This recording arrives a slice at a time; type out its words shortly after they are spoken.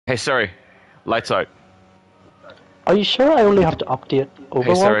Hey Siri, lights out. Are you sure I only have to update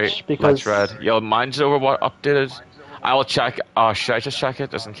Hey Siri, Overwatch? lights Because red. Yo, mine's over what updated. I will check. Oh, should I just check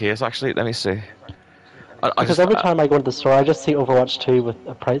it just in case? Actually, let me see. I because just. every time I go into the store, I just see Overwatch 2 with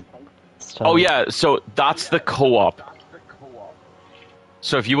a price Oh tag. yeah, so that's the co-op.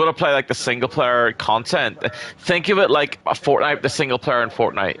 So if you want to play like the single player content, think of it like a Fortnite, the single player in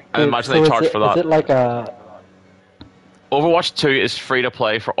Fortnite, and Wait, imagine they so is charge it for is that. it like a Overwatch 2 is free to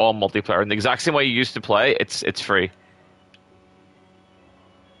play for all multiplayer in the exact same way you used to play. It's free.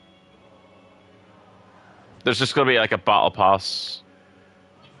 There's just going to be like a battle pass.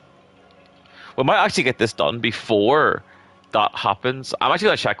 We might actually get this done before that happens. I'm actually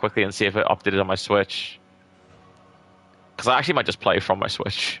going to check quickly and see if it updated on my Switch. Because I actually might just play from my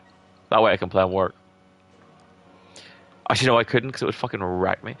Switch. That way I can play on work. Actually, no, I couldn't because it would fucking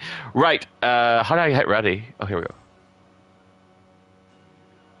wreck me. Right, how do I hit ready? Oh, here we go.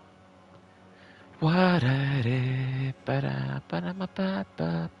 What a day, ba-da,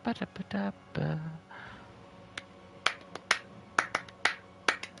 ba-da-ma-ba-ba, ba-da-ba-da-ba.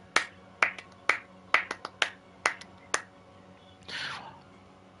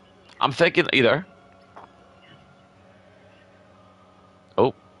 I'm thinking either.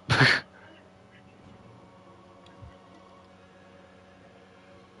 Oh.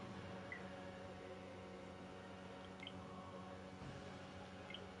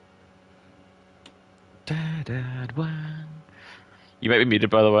 You might be muted,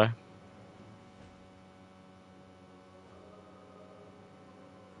 by the way.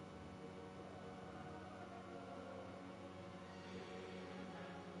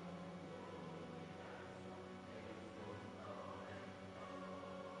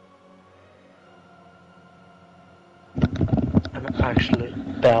 an actually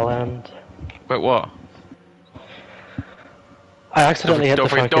bell end? Wait, what? I accidentally hit Don't the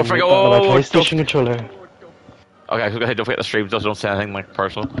forget, don't fucking forget. button on my Oh, don't. PlayStation controller. Okay, so go ahead. Don't forget the stream. Don't say anything like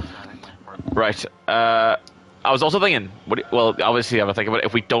personal. Right. I was also thinking. Well, obviously, I was thinking, but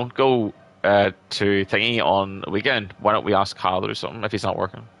if we don't go to thingy on the weekend, why don't we ask Kyle to do something if he's not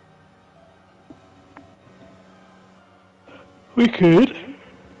working? We could.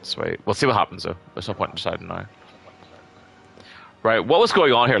 Sweet. We'll see what happens though. There's no point in deciding now. Right. What was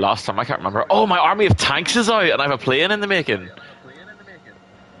going on here last time? I can't remember. Oh, my army of tanks is out, and I have a plane in the making.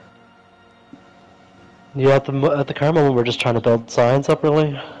 Yeah, at the current moment, we're just trying to build science up,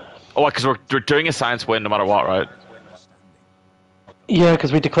 really. Oh, because we're doing a science win no matter what, right? Yeah,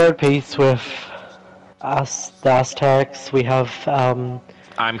 because we declared peace with the Aztecs. We have I'm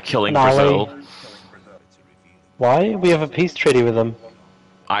an killing ally. Brazil. Why? We have a peace treaty with them.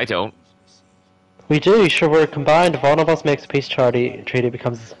 I don't. We do. Sure, we're combined. If one of us makes a peace treaty, it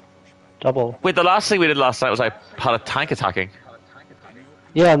becomes double. Wait, the last thing we did last night was I had a tank attacking.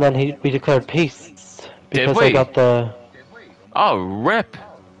 Yeah, and then we declared peace Did because I we? got the. Oh, rip.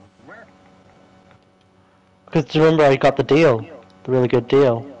 Because do you remember I got the deal, the really good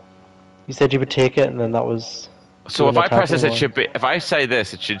deal. You said you would take it, and then that was you So if wouldn't I attack press this, it anymore. should be. If I say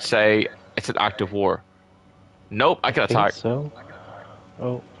this, it should say it's an act of war. Nope, I I can think attack. so.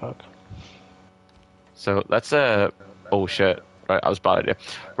 Oh fuck. So let's Oh shit. Right, that was a bad idea.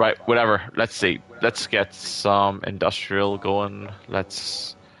 Right, whatever. Let's see. Let's get some industrial going.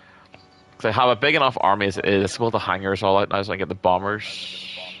 Let's. Cause I have a big enough army as it is. Let's build the hangars all out now so I can get the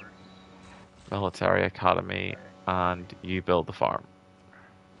bombers, military academy, and you build the farm.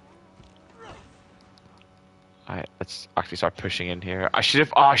 Alright, let's actually start pushing in here. I should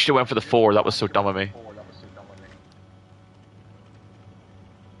have. Oh, I should have went for the 4. That was so dumb of me.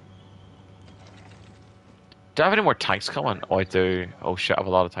 Do I have any more tanks coming? Oh, I do. Oh shit, I have a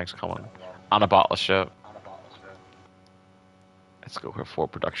lot of tanks coming. And a battleship. Let's go for 4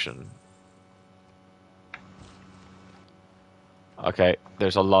 production. Okay,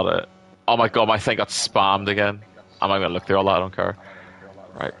 there's a lot of... Oh my god, my thing got spammed again. I'm not gonna look through all that, I don't care.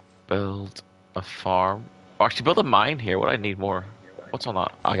 Right, build a farm. Oh, actually, build a mine here. What do I need more? What's on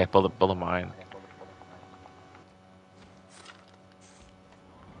that? Okay, build a mine.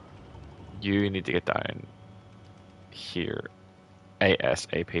 You need to get down here.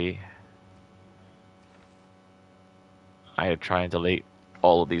 ASAP. I try and delete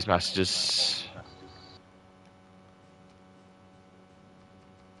all of these messages.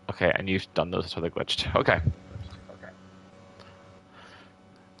 Okay, and you've done those, so they're glitched. Okay.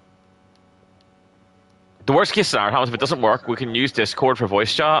 The worst case scenario happens if it doesn't work, we can use Discord for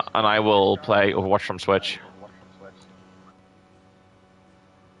voice chat, and I will play Overwatch from Switch.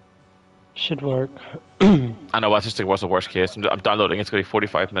 Should work. I know that's just the worst case. I'm downloading. It's going to be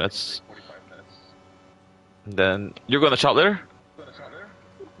 45 minutes. And then you're going to the shop later.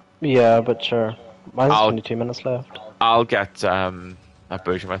 Yeah, but sure. Mine's I'll 22 minutes left. I'll get a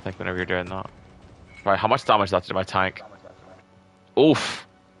Boojum, I think, whenever you're doing that. Right, how much damage that did to my tank? Oof.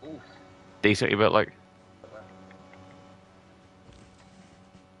 Decent bit, like.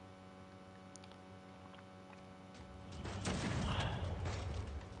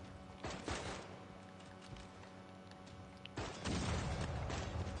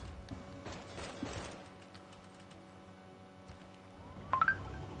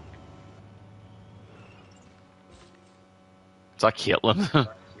 Is that Caitlyn?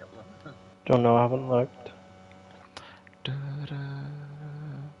 Don't know, I haven't looked.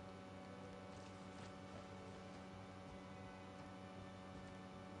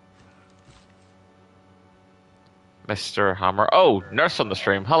 Mr. Hammer. Oh, Nurse on the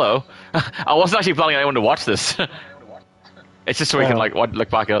stream. Hello. I wasn't actually planning anyone to watch this. It's just so we can like look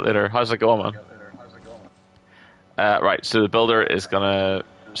back at it later. How's it going, man? Right, so the builder is gonna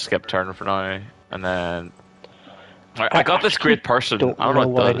skip turn for now, and then I got this great person. Don't I don't know what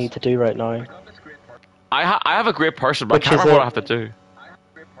what I it does. need to do right now. I have a great person, but Which I can't is remember what I it? have to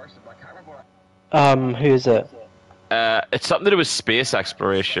do. Who is it? It's something to do with space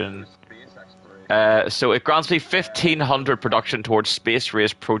exploration. So it grants me 1,500 production towards space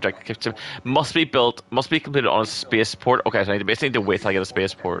race project. Must be completed on a spaceport. Okay, so I basically need to wait till I get a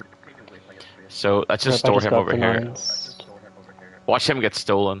spaceport. So let's just Yep, I store just him got over the here. mines. Watch him get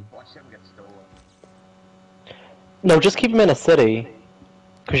stolen. No, just keep him in a city.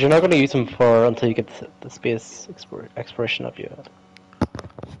 Because you're not going to use him for until you get the space exploration up yet.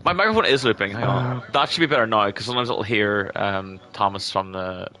 My microphone is looping. Hang on. That should be better now, because sometimes it'll hear Thomas from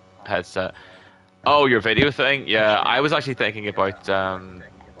the headset. Oh, your video thing? Yeah, I was actually thinking about that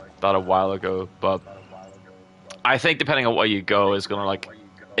a while ago, but I think depending on where you go is gonna like,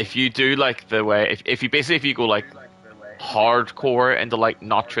 if you do like the way, if you go like hardcore into like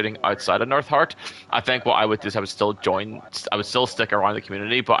not trading outside of North Heart, I think what I would do is I would still stick around the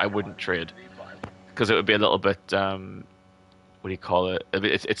community, but I wouldn't trade because it would be a little bit what do you call it?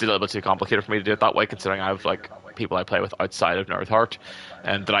 It's a little bit too complicated for me to do it that way, considering I have like people I play with outside of North Heart,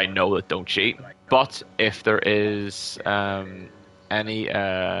 and that I know that don't cheat. But if there is any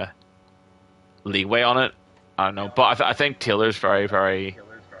leeway on it, I don't know. But I think Taylor's very, very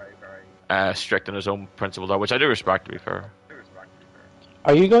strict in his own principles, which I do respect. To be fair.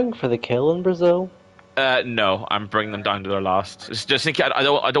 Are you going for the kill in Brazil? No, I'm bringing them down to their last. Just in case, I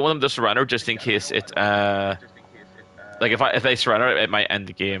don't want them to surrender. Just in case it like if they surrender, it might end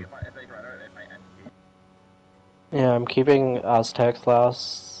the game. Yeah, I'm keeping Aztecs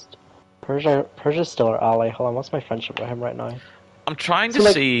last. Persia's still our ally. Hold on, what's my friendship with him right now? I'm trying So, to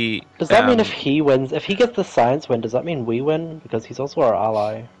like, see. Does that mean if he wins, if he gets the science win, does that mean we win? Because he's also our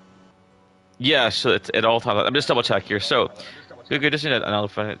ally. Yeah, so it all times. I'm just double check here. So, Google just need an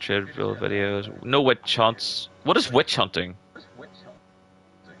elephant trade real videos. No witch hunts. What is witch hunting?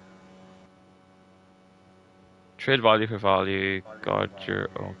 Trade value for value. Guard your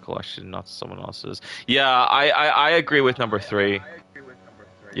own collection, not someone else's. Yeah, I agree with number 3.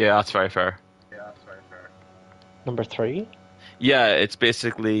 Yeah, that's very fair. Number 3? Yeah, it's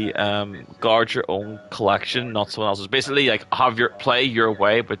basically guard your own collection, not someone else's. Basically, like play your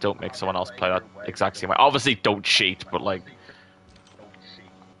way, but don't make someone else play that exact same way. Obviously, don't cheat, but like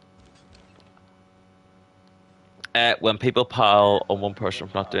when people pile on one person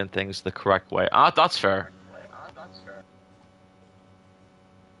for not doing things the correct way. That's fair.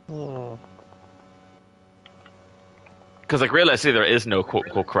 Hmm. Because like realistically, there is no quote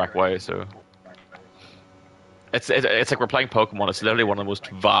unquote correct way. So it's like we're playing Pokemon. It's literally one of the most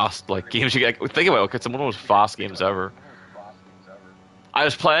vast like games you get. Think about it. It's one of the most vast games ever. I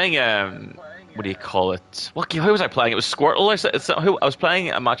was playing what do you call it? Who was I playing? It was Squirtle. I was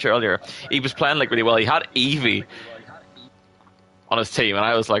playing a match earlier. He was playing like really well. He had Eevee on his team, and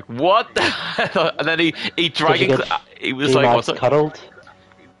I was like, "What?" And then he dragging. He was like, "What's up?" Cuddled?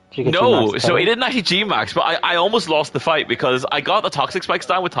 No, so he didn't actually G-Max, but I almost lost the fight because I got the Toxic Spikes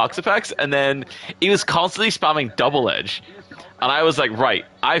down with Toxapex, and then he was constantly spamming Double Edge. And I was like, right,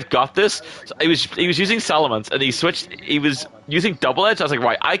 I've got this. So he was using Salamence, and he was using Double Edge. I was like,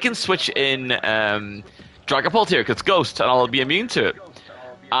 right, I can switch in Dragapult here, because it's Ghost, and I'll be immune to it.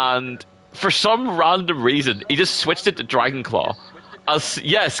 And for some random reason, he just switched it to Dragon Claw.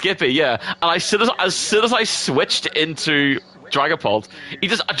 Yeah, Skippy, yeah. And as soon as I switched into Dragapult,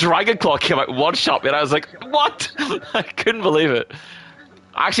 a Dragon Claw came out one shot me, and I was like, what? I couldn't believe it.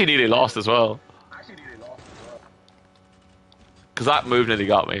 I actually nearly lost as well. Because that move nearly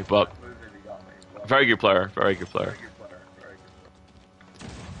got me, but very good player, very good player.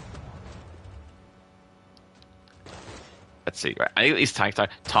 Let's see. Right, I need these tanks down.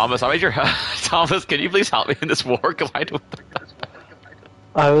 Thomas, I made your Thomas. Can you please help me in this war? Because I don't.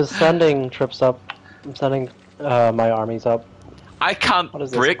 I was sending trips up. I'm sending my armies up. I can't What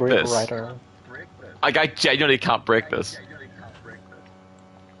is this? break Great this. Rider. Like, I genuinely can't break this.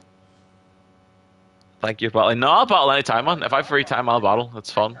 Thank you for battling. No, I'll battle anytime, man. If I have free time, I'll battle.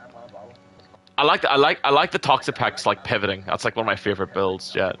 It's fun. I like the Toxapex like pivoting. That's like one of my favorite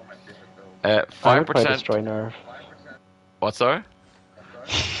builds yet. I would play 5%. Destroy Nerf. What's that?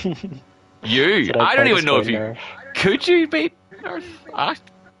 You? Said I'd I don't play even know if Destroy you Nerf. could you beat Nerf.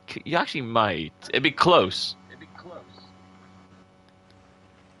 You actually might. It'd be close.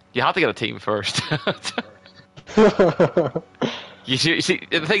 You have to get a team first. You see,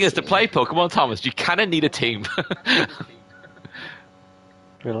 the thing is, to play Pokemon, Thomas, you kind of need a team.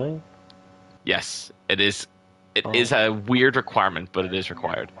 Really? Yes, it is. It is a weird requirement, but it is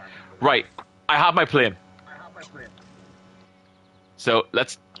required. Right, I have my plane. So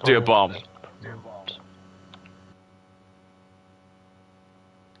let's do a bomb.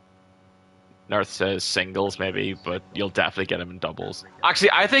 Nerth says singles maybe, but you'll definitely get him in doubles.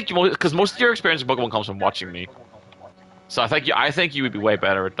 Actually, I think because most of your experience in Pokemon comes from watching me, so I think you would be way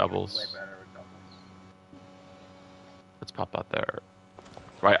better at doubles. Let's pop that there.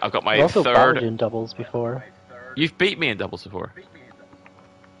 Right, I've got my I've also third. battled in doubles before. You've beat me in doubles before.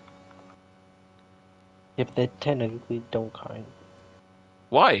 If they technically don't count.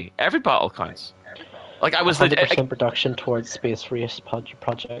 Why? Every battle counts. Like I was 100% production towards space race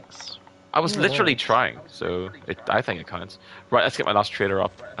projects. I was literally trying, so I think it counts. Right, let's get my last trader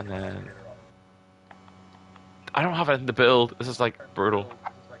up, and then I don't have anything to build. This is like brutal.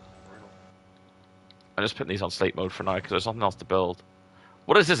 I'm just putting these on slate mode for now because there's nothing else to build.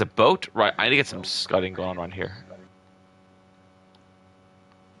 What is this? A boat? Right, I need to get some scouting going on around here.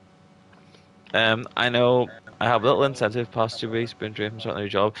 I know I have little incentive past 2 weeks, been dreaming starting a new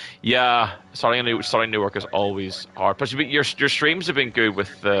job. Yeah, starting new work is always hard. Plus, your streams have been good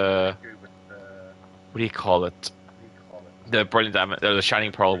with the what do you call it? The Brilliant Diamond, the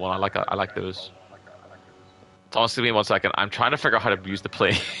Shining Pearl one. I like those. Thomas, give me 1 second. I'm trying to figure out how to use the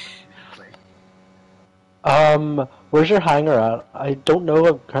play. Where's your hangar at? I don't know.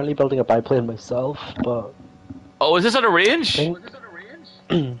 I'm currently building a biplane myself, but. Oh, is this at a range?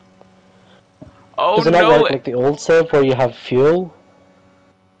 Oh Does it not no! work like the old Civ where you have fuel?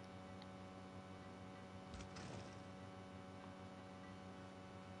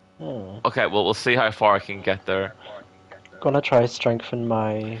 Okay, well we'll see how far I can get there. Gonna try strengthen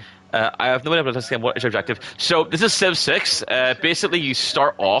my. I have no idea about this game. What is your objective? So this is Civ 6. Basically, you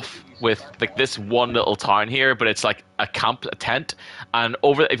start off with like this one little town here, but it's like a camp, a tent. And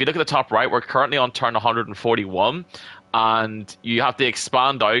if you look at the top right, we're currently on turn 141, and you have to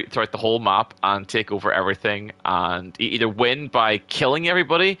expand out throughout the whole map and take over everything. And you either win by killing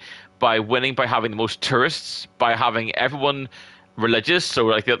everybody, by winning by having the most tourists, by having everyone religious. So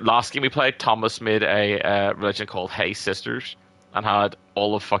like the last game we played, Thomas made a religion called Hey Sisters and had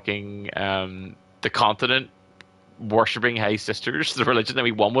all of fucking the continent worshipping Hey Sisters, the religion, that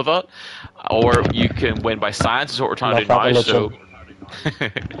we won with it. Or you can win by science, is what we're trying to do now. So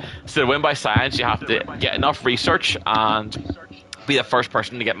so to win by science, you have to get enough research and be the first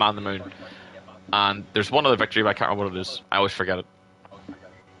person to get man on the moon. And there's one other victory, but I can't remember what it is. I always forget it.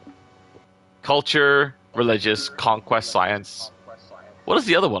 Culture, religious, conquest, science. What is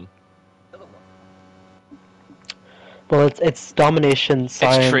the other one? Well, it's domination,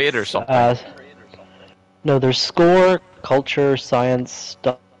 science. It's trade or something. No, there's score, culture, science,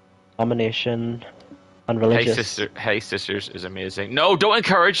 domination, and religious. Hey Sisters is amazing. No, don't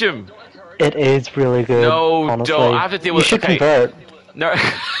encourage him. It is really good. No, honestly. don't. I have to deal with. You should convert. No,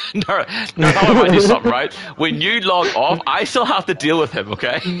 I might do something right. When you log off, I still have to deal with him.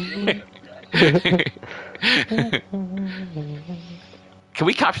 Okay. Can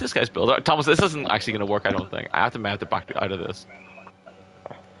we capture this guy's build? Thomas, this isn't actually going to work, I don't think. I have to back out of this.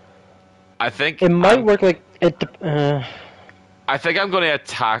 I think... It might work like... I think I'm going to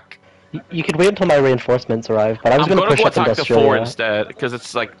attack... You could wait until my reinforcements arrive, but I was going to push up attack the Industrial 4 instead, because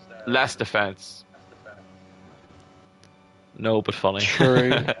it's like less defense. No, but funny. True.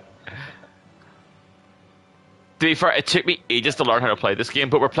 To be fair, it took me ages to learn how to play this game,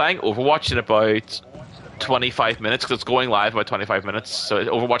 but we're playing Overwatch in about 25 minutes, because it's going live about 25 minutes, so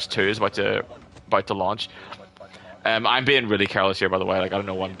Overwatch 2 is about to launch. I'm being really careless here, by the way. Like, I don't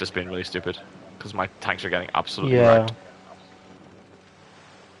know why I'm just being really stupid, because my tanks are getting absolutely wrecked.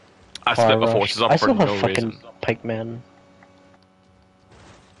 I split my forces up for no reason. Pikemen.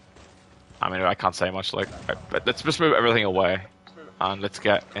 I mean, I can't say much. Like, but let's just move everything away, and let's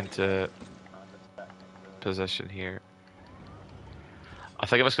get into position here. I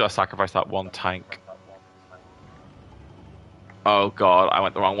think I'm just gonna sacrifice that one tank. Oh god, I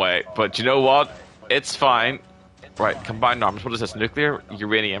went the wrong way. But do you know what? It's fine. Right, combined arms. What is this? Nuclear,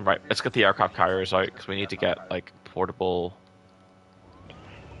 uranium. Right, let's get the aircraft carriers out because we need to get like portable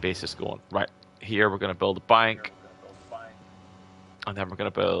bases going. Right, here we're gonna build a bank, and then we're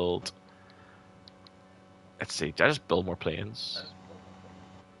gonna build. Let's see. Did I just build more planes?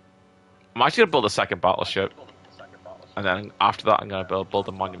 I'm actually gonna build a second battleship, and then after that, I'm gonna build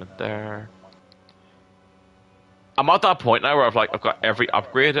a monument there. I'm at that point now where I've got every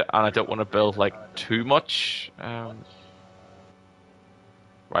upgrade, and I don't want to build like too much. Right,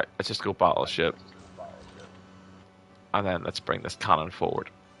 let's just go battleship, and then let's bring this cannon forward.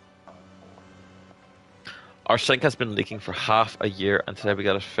 Our sink has been leaking for half a year, and today we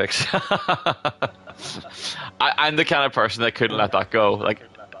got it fixed. I'm the kind of person that couldn't let that go. Like,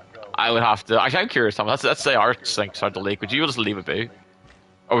 I would have to. Actually, I'm curious, Tom. Let's say our sink started to leak. Would you just leave it be,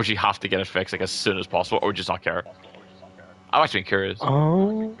 or would you have to get it fixed like as soon as possible, or would you just not care? I'm actually curious.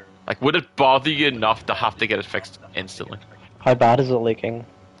 Oh. Like, would it bother you enough to have to get it fixed instantly? How bad is it leaking?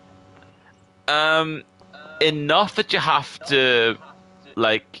 Enough that you have to,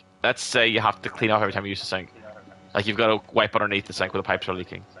 like, let's say you have to clean up every time you use the sink. Like, you've got to wipe underneath the sink where the pipes are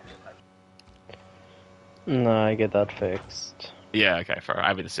leaking. No, I get that fixed. Yeah, okay, fair.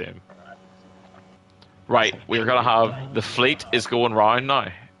 I'd be the same. Right, we're gonna have the fleet is going round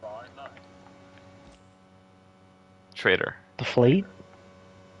now. Trader. The fleet?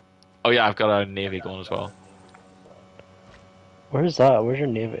 Oh yeah, I've got a navy going as well. Where's that? Where's your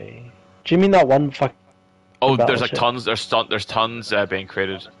navy? Do you mean that one fuck? Oh, there's like battleship? tons. There's tons being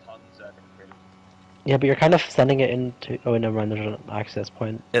created. Yeah, but you're kind of sending it into. Oh, never mind. There's an access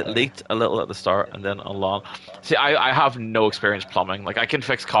point. It leaked a little at the start and then along. See, I have no experience plumbing. Like, I can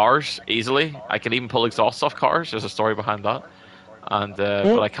fix cars easily. I can even pull exhaust off cars. There's a story behind that. And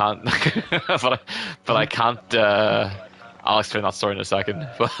but I can't. but I can't. I'll explain that story in a second.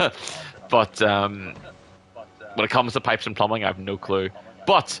 But when it comes to pipes and plumbing, I have no clue.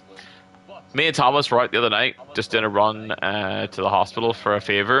 But me and Thomas were out the other night, just doing a run to the hospital for a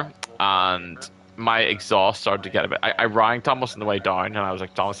favor, and my exhaust started to get a bit. I rang Thomas on the way down, and I was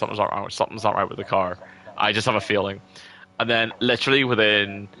like, Thomas, something's not right with the car. I just have a feeling. And then, literally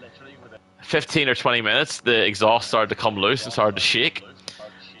within 15 or 20 minutes, the exhaust started to come loose and started to shake.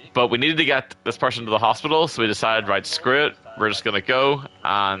 But we needed to get this person to the hospital, so we decided, right, screw it, we're just gonna go.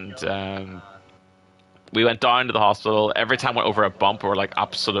 And we went down to the hospital. Every time we went over a bump, we were like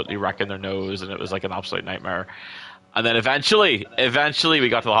absolutely wrecking their nose, and it was like an absolute nightmare. And then eventually we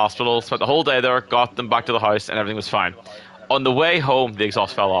got to the hospital, spent the whole day there, got them back to the house, and everything was fine. On the way home, the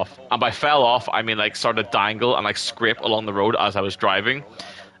exhaust fell off. And by fell off, I mean like started to dangle and like scrape along the road as I was driving.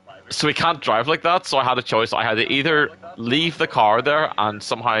 So we can't drive like that, so I had a choice. I had to either leave the car there and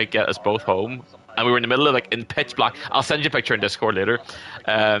somehow get us both home. And we were in the middle of, like, in pitch black. I'll send you a picture in Discord later.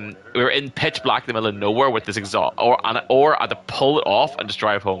 We were in pitch black in the middle of nowhere with this exhaust, or I had to pull it off and just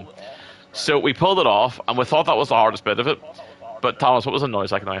drive home. So we pulled it off, and we thought that was the hardest bit of it. But Thomas, what was the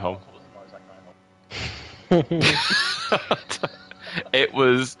noise like on the way home? It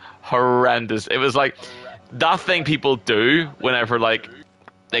was horrendous. It was like that thing people do whenever, like,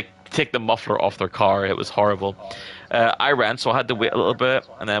 they take the muffler off their car. It was horrible. I rent, so I had to wait a little bit,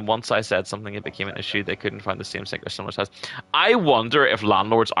 and then once I said something, it became an issue. They couldn't find the same sink or similar size. I wonder if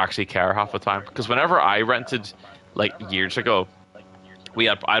landlords actually care half the time, because whenever I rented, like, years ago,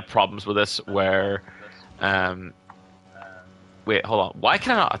 I had problems with this where, wait, hold on. Why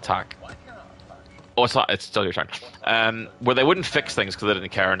can I not attack? Oh, it's not. It's still your turn. Where they wouldn't fix things because they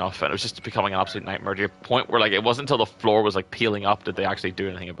didn't care enough, and it was just becoming an absolute nightmare to a point where, like, it wasn't until the floor was like peeling up did they actually do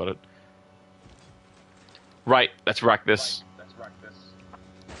anything about it. Right, let's wreck this.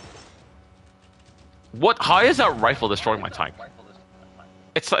 What? How is that rifle destroying my tank?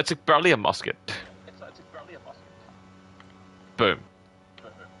 It's barely a musket. Boom.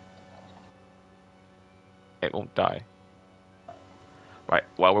 It won't die. Right,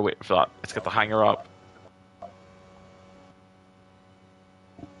 while we're waiting for that, let's get the hanger up.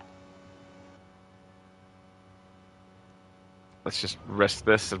 Let's just risk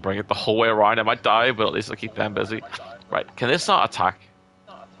this and bring it the whole way around. I might die, but at least I'll keep them busy. Right, can this not attack?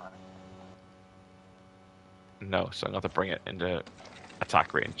 No, so I'm going to have to bring it into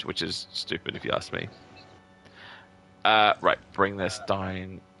attack range, which is stupid if you ask me. Right, bring this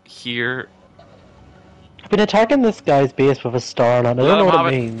down here. I've been attacking this guy's base with a star on it. I don't know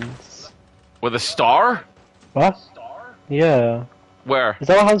what it means. With a star? What? Yeah. Where? Is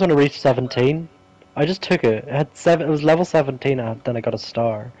that what happens when I reach 17? I just took it. It had seven. It was level 17, and then I got a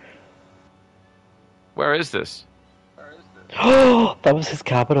star. Where is this? Oh, that was his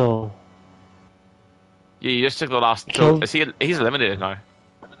capital. Yeah, you just took the last. So Killed. is he? He's eliminated now.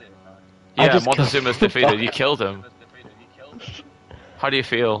 I Yeah, just killed. Montezuma's defeated. You killed him. How do you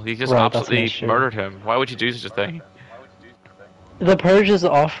feel? You just Right, that's an absolutely issue. murdered him. Why would you do such a thing? The Purges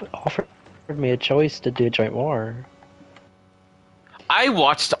offered me a choice to do a joint war. I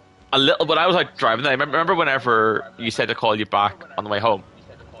watched a little when I was like driving. I remember whenever you said to call you back on the way home,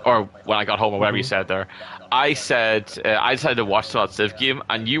 or when I got home, or whatever you said there. I said I decided to watch that Civ game,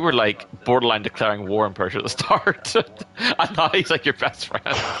 and you were like borderline declaring war on Persia at the start. I thought he's like your best friend.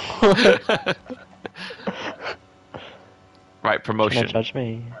 Right, Trying to promotion. judge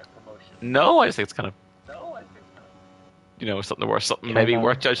me. No, I just think it's kind of something worth something maybe Kinda.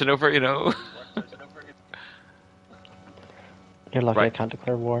 worth judging over. You know. You're lucky I Right. can't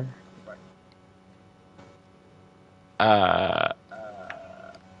declare war. Uh,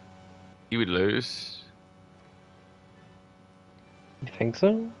 you would lose. You think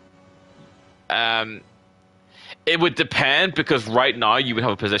so? Um, it would depend because right now you would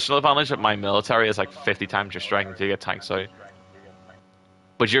have a positional advantage. But my military is like 50 times your strength until you get tanks out.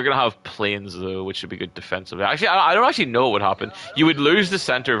 But you're gonna have planes though, which should be good defensively. Actually, I don't actually know what would happen. You would lose the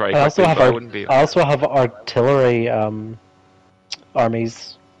center very I also quickly, have but I wouldn't be. I also have artillery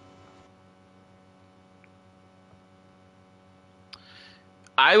armies.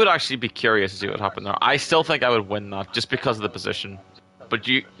 I would actually be curious to see what happened there. I still think I would win that just because of the position. But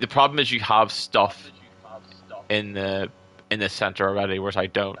the problem is you have stuff in the center already, whereas I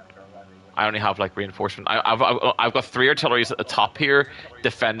don't. I only have like reinforcement. I've got 3 artilleries at the top here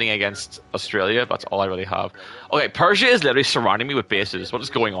defending against Australia. That's all I really have. Okay, Persia is literally surrounding me with bases. What is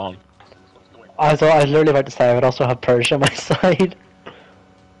going on? I was literally about to say I would also have Persia on my side.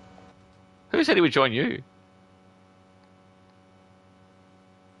 Who said he would join you?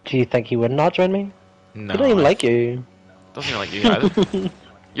 Do you think he would not join me? No, He don't even like you. doesn't even like you either.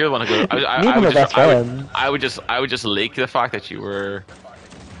 You're the one who goes. Me and him are best friends. I would just leak the fact that you were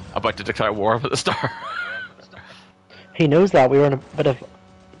about to declare war at the start. He knows that we were in a bit of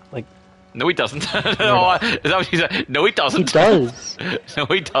like. No, he doesn't. No. Is that what you said? No, he He doesn't. does. No,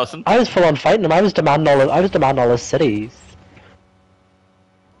 he doesn't. I was full on fighting him. I was demanding all his cities.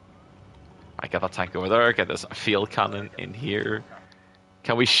 I get that tank over there. Get this field cannon in here.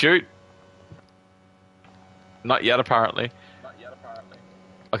 Can we shoot? Not yet, apparently.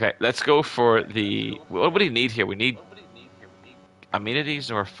 Okay, let's go for the. What do we need here? We need amenities,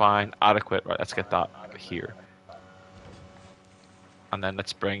 and we're fine. Adequate. Right, let's get that here. And then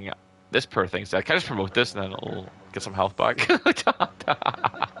let's bring this per thing. So can I just promote this, and then it'll get some health back?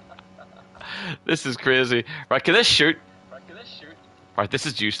 This is crazy. Right, can this shoot? Right, this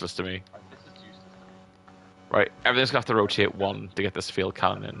is useless to me. Right, everything's gonna have to rotate 1 to get this field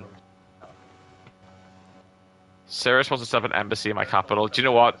cannon in. Cyrus wants to set up an embassy in my capital. Do you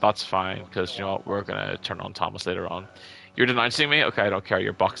know what? That's fine, because you know what? We're gonna turn on Thomas later on. You're denouncing me? Okay, I don't care.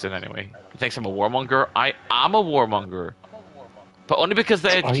 You're boxed in anyway. You think I'm a warmonger? I am a warmonger. But only because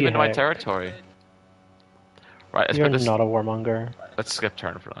they came into my heck? territory. Right, let's You're put this. not a warmonger. Let's skip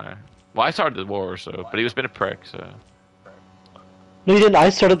turn for now. Well, I started the war, so. But he was been a prick, so. No, you didn't. I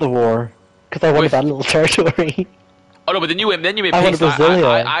started the war because I wanted With- that little territory. Oh no, but then you made I wanted peace.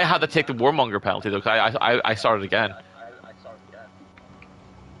 Brasilia. I had to take the warmonger penalty though, because I started again.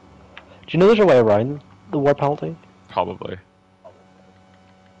 Do you know there's a way around the war penalty? Probably.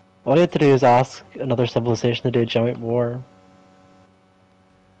 All you have to do is ask another civilization to do a giant war.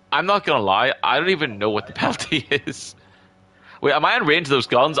 I'm not gonna lie, I don't even know what the penalty is. Wait, am I in range of those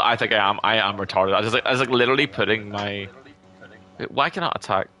guns? I think I am. I am retarded. I was like literally putting my. Wait, why can I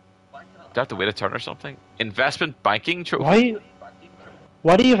attack? Do I have to wait a turn or something? Investment banking trophy.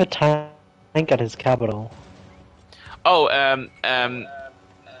 Why do you have a tank at his capital? Oh,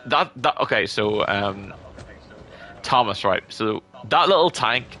 that okay. So, Thomas, right? So that little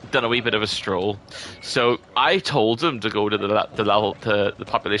tank done a wee bit of a stroll. So I told him to go to the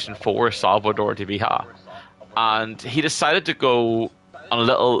population 4 Salvador de Vija, and he decided to go on a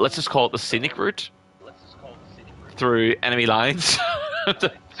little. Let's just call it the scenic route through enemy lines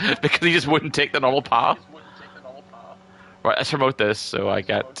because he just wouldn't take the normal path. Right, let's promote this so I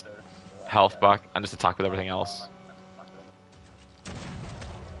get health back and just attack with everything else.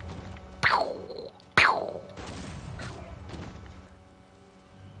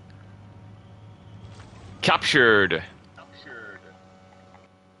 Captured.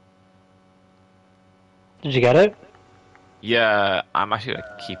 Did you get it? Yeah, I'm actually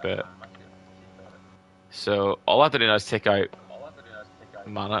gonna keep it. So all I have to do now is take out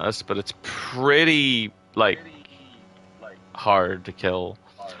Manus, but it's pretty like hard to kill.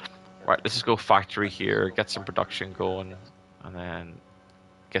 Right, let's just go factory here, get some production going. And then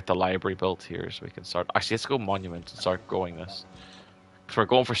get the library built here so we can start. Actually, let's go monument and start growing this. Because we're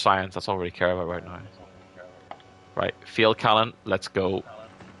going for science, that's all we really care about right now. Right, field cannon, let's go.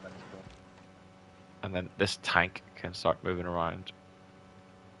 And then this tank can start moving around.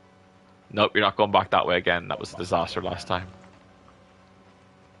 Nope, you're not going back that way again. That was a disaster last time.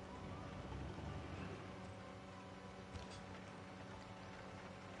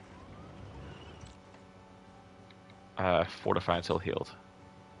 Fortify until healed.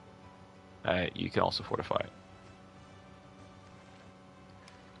 You can also fortify.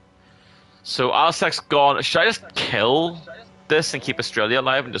 So Aztec's gone. Should I just kill this and keep Australia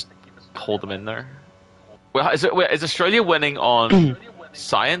alive and just hold them in there? Well, is Australia winning on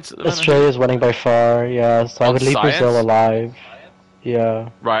science at the minute? Australia's winning by far, yeah, so I On would leave science? Brazil alive. Yeah.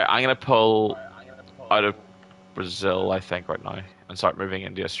 Right, I'm gonna pull out of Brazil, I think, right now, and start moving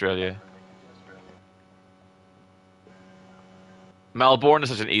into Australia. Melbourne is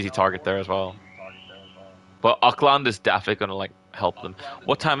such an easy target there as well. But Auckland is definitely gonna like help them.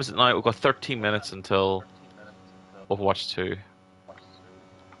 What time is it now? We've got 13 minutes until Overwatch 2.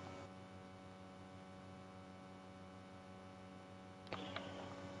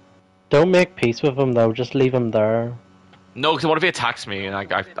 Don't make peace with him though, just leave him there. No, because what if he attacks me and I'm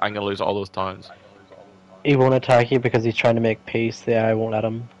gonna lose all those towns? He won't attack you because he's trying to make peace, the AI won't let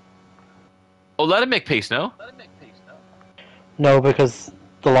him. Oh, let him make peace, no? No, because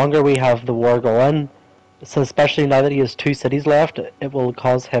the longer we have the war going, so especially now that he has 2 cities left, it will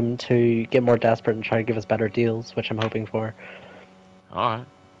cause him to get more desperate and try to give us better deals, which I'm hoping for. Alright.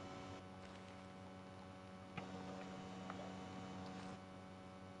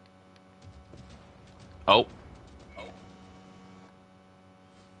 Oh.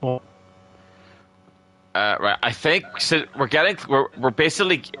 Well, Right. I think so we're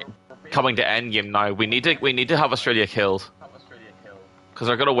basically coming to endgame now. We need to have Australia killed because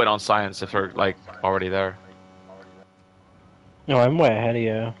they're gonna win on science if they're like already there. no, I'm way ahead of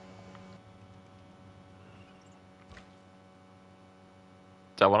you.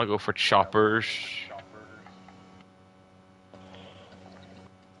 Do I want to go for choppers?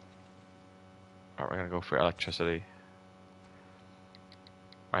 Or we're gonna go for electricity.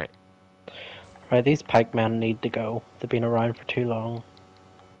 Right. Right, these pikemen need to go. They've been around for too long.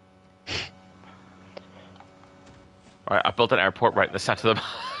 Alright, I built an airport right in the center of the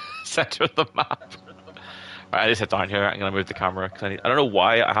center of the map. Right, I just sit down here. I'm gonna move the camera because I don't know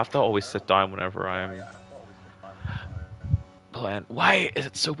why I have to always sit down whenever I'm playing. Why is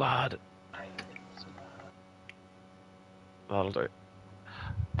it so bad? That'll do.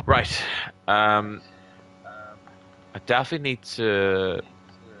 Right. I definitely need to.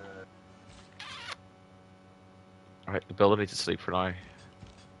 Alright, the builder needs to sleep for now.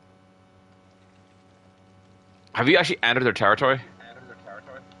 Have you actually entered their territory?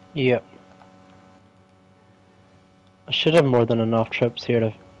 Yep. I should have more than enough troops here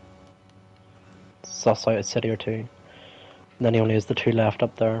to suss out a city or two. And then he only has the 2 left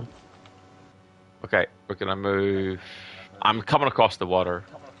up there. Okay, we're gonna move. I'm coming across the water.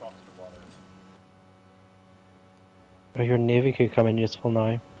 Oh, your navy could come in useful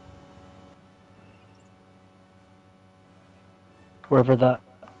now. Wherever that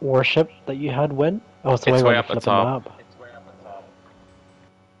warship that you had went. Oh, it's It's way way on up the the flipping top. map.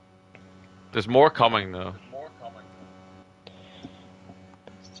 There's more coming though.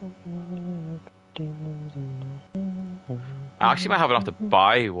 I actually might have enough to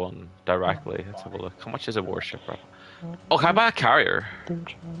buy one directly. Let's have a look. How much is a warship? Oh, can I buy a carrier?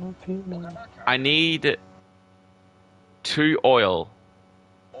 I need 2 oil.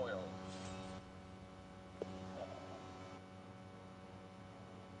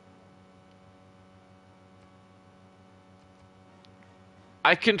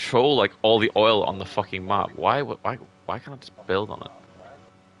 I control like all the oil on the fucking map. Why can't I just build on it?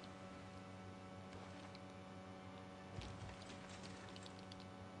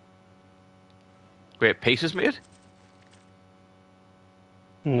 Wait, peace is made?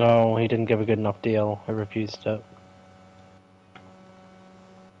 No, he didn't give a good enough deal. I refused it.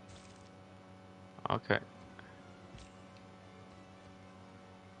 Okay.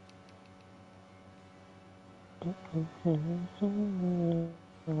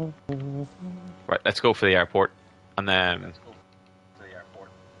 Right, let's go for the airport. And then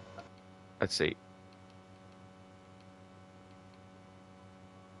let's see.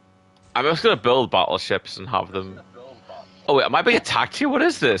 I'm just gonna build battleships and have them. Oh wait, am I being attacked here? What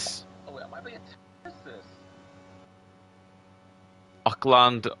is this?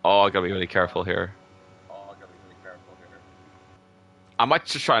 Auckland. Oh, I gotta be really careful here. I might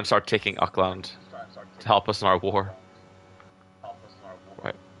just try and start taking Auckland to help us in our war.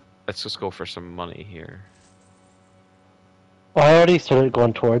 let's just go for some money here. Well, I already started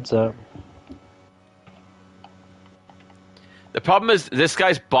going towards it. The problem is this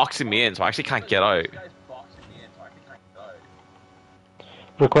guy's boxing me in, so I actually can't get out.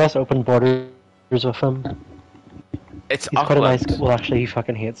 Request open borders with him. It's He's quite a nice. Auckland. Well, actually, he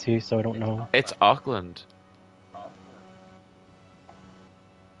fucking hates you, so I don't know. It's Auckland.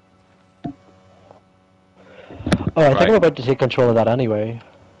 Oh, I Right. think I'm about to take control of that anyway.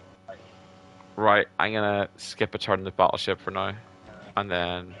 Right, I'm gonna skip a turn in the battleship for now, and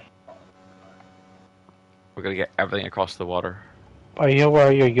then we're gonna get everything across the water. Are you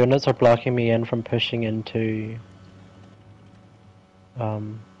aware your units are blocking me in from pushing into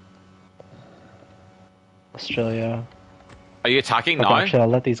Australia? Are you attacking But now? actually, I'll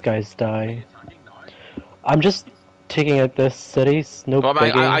let these guys die. I'm just taking out this city. No Well,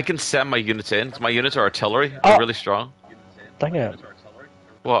 biggie. I can send my units in. 'Cause my units are artillery. They're Oh. really strong. Dang it.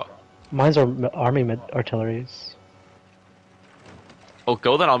 What? Mine's are army mid artilleries. Oh,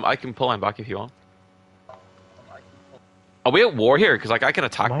 go then. I can pull mine back if you want. Are we at war here? Because like I can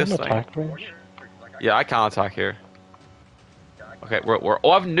attack Am I this in thing. attack range? Yeah, I can attack here. Okay, we're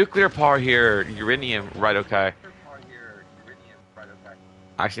oh, I have nuclear power here. Uranium. Right. Okay.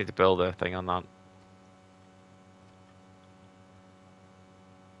 I actually need to build a thing on that.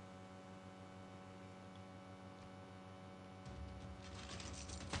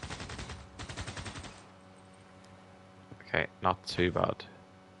 Okay, not too bad.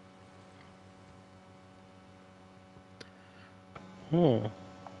 I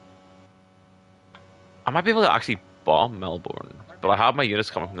might be able to actually bomb Melbourne, but I have my units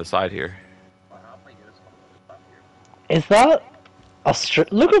coming from the side here. Is that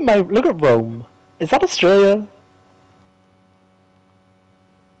Look at Rome. Is that Australia?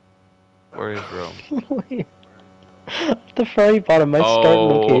 Where is Rome? At the very bottom, my starting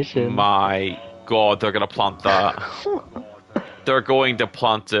location. Oh my god, they're gonna plant that. They're going to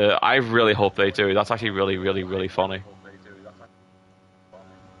plant it. I really hope they do. That's actually really, really, really funny.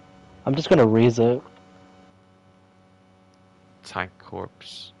 I'm just gonna raise it. Tank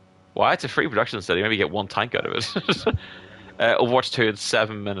Corps. Why? It's a free production study. Maybe get one tank out of it. Overwatch 2 in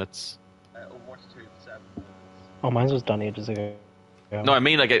 7 minutes. Oh, mine was done ages ago. No, I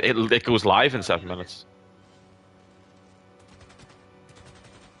mean like it goes live in 7 minutes.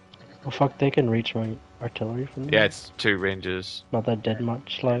 Oh fuck, they can reach my artillery from there. Yeah, it's 2 ranges. Not that did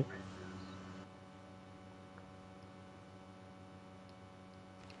much, like.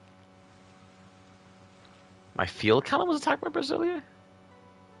 My field cannon was attacked by Brasilia?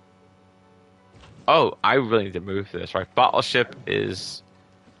 Oh, I really need to move this, right? Battleship is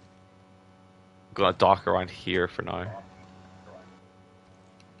gonna dock around here for now.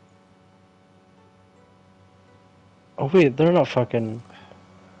 Oh wait, they're not fucking.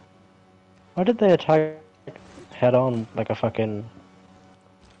 Why did they attack head on like a fucking?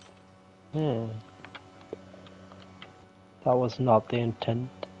 Hmm. That was not the intent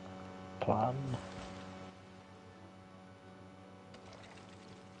plan.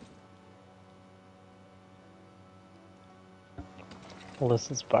 Well,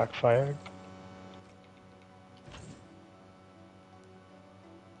 this is backfired.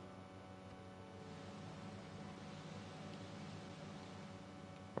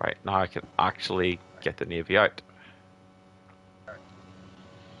 Right, now I can actually get the Navy out.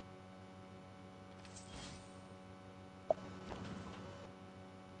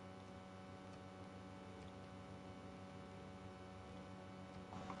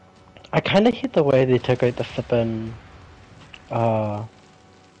 I kind of hate the way they took out the flippin', do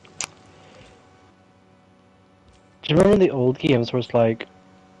you remember in the old games where it's like,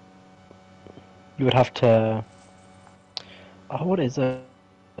 you would have to, oh, what is it?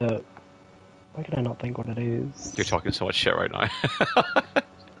 Why can I not think what it is? You're talking so much shit right now.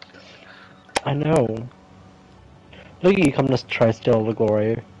 I know. Look at you come to try steal the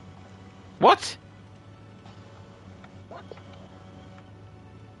glory. What?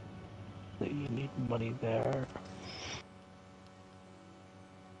 You need money there.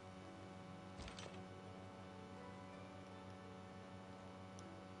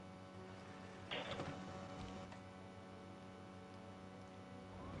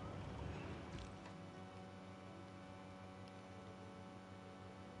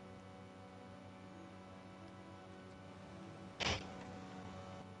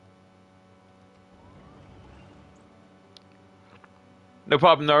 No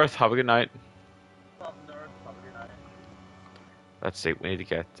problem, North. Have a good night. Let's see. We need to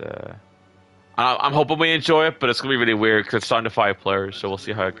get. I'm hoping we enjoy it, but it's gonna be really weird because it's down to 5 players, so we'll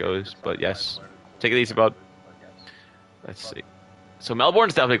see how it goes. But yes, take it easy, bud. Let's see. So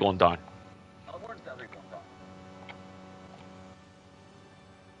Melbourne's definitely going down.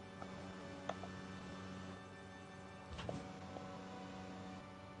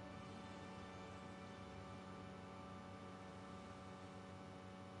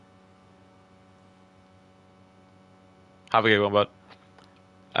 Have a good one,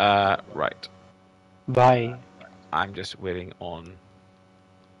 bud. Right. Bye. I'm just waiting on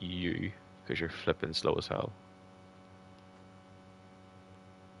you because you're flipping slow as hell.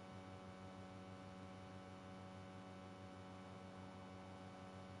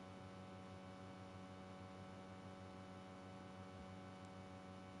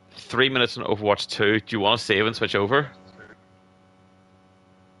 Three minutes on Overwatch 2. Do you want to save and switch over?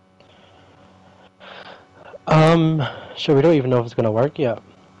 Sure, we don't even know if it's gonna work yet.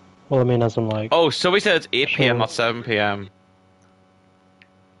 Well, I mean, as I'm like, Oh, somebody said it's 8 p.m., Sure. not 7 p.m.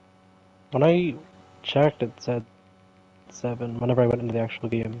 when I checked, it said 7. Whenever I went into the actual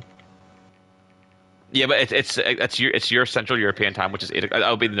game. Yeah, but it's your Central European time, which is 8.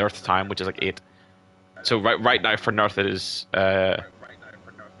 That'll be the North time, which is like 8. So right now for North it is 8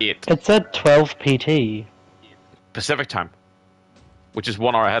 It said 12 PT. Pacific time, which is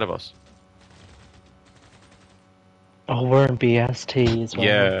 1 hour ahead of us. Oh, we're in BST as well.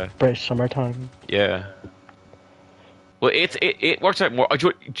 Yeah. British summertime. Yeah. Well, it works out more.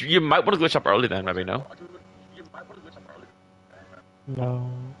 You might want to glitch up early then, maybe, no?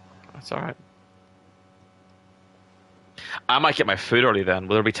 No. That's alright. I might get my food early then.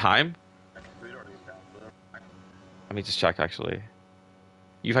 Will there be time? Let me just check, actually.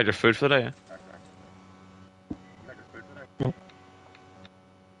 You've had your food for the day, yeah?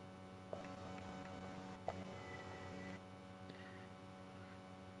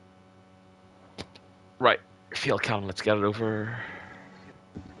 Right. Field count, let's get it over.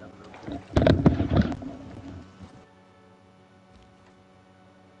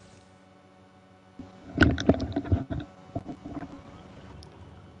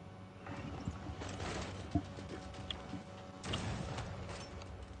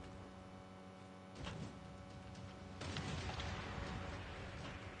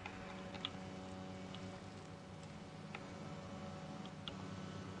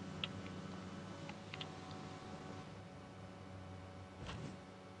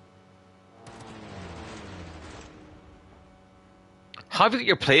 How have you got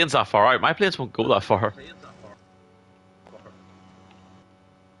your planes that far out? My planes won't go that far.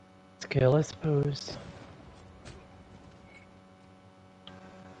 Skill, I suppose.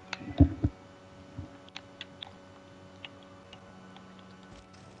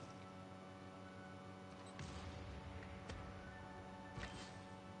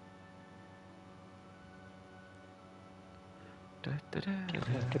 I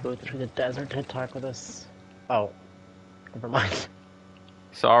have to go through the desert to tackle this. Oh, never mind.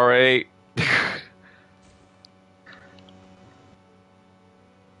 Sorry.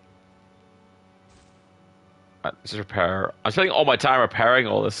 Let's repair. I'm spending all my time repairing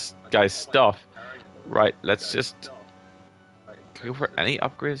all this guy's stuff. Right, let's just can we go for any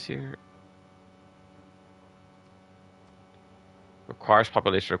upgrades here. Requires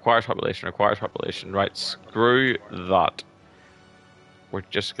population, requires population, requires population. Right, screw that. We're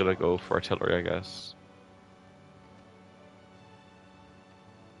just gonna go for artillery, I guess.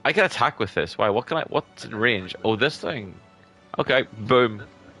 I can attack with this. Why? What can I? What's in range? Oh, this thing. Okay, boom.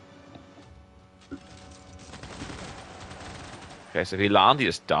 Okay, so if he lands, he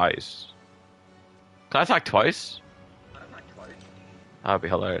just dies. Can I attack twice? That would be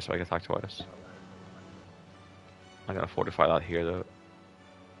hilarious if I can attack twice. I'm gonna fortify that here, though.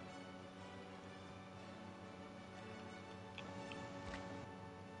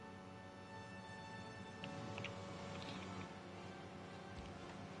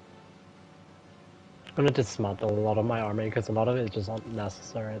 I'm gonna dismantle a lot of my army because a lot of it is just not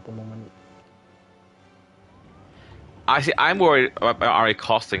necessary at the moment. Actually, I'm worried about my army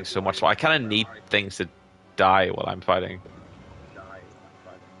costing so much, so I kind of need things to die while I'm fighting.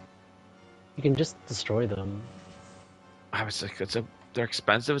 You can just destroy them. I was like, they're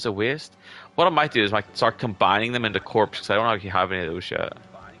expensive. It's a waste. What I might do is I might start combining them into corps because I don't actually have any of those yet.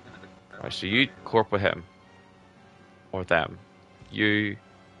 Alright, so you corp with him or them. You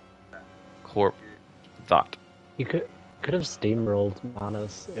corp that. You could have steamrolled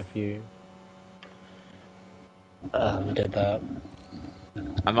Manus if you did that.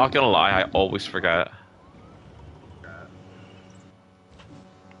 I'm not gonna lie, I always forget.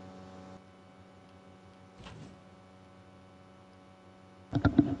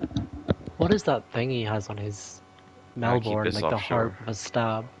 What is that thing he has on his Melbourne, this like the offshore. heart of a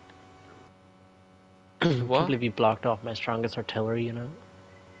stab? Can't What? believe you blocked off my strongest artillery, you know?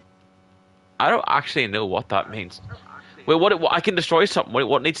 I don't actually know what that means. Wait, what I can destroy something.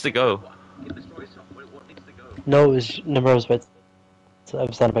 What needs to go? No, it was number of bits. I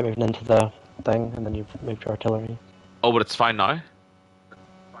was saying about moving into the thing, and then you moved your artillery. Oh, but it's fine now.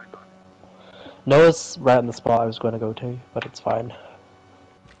 No, it's right in the spot I was going to go to, but it's fine.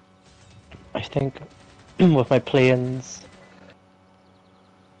 I think with my planes.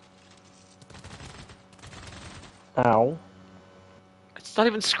 Ow. It's not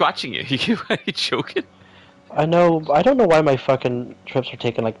even scratching you. Are you joking? I know. I don't know why my fucking trips are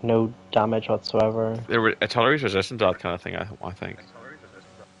taking like no damage whatsoever. Artillery's resistant to that kind of thing. I think.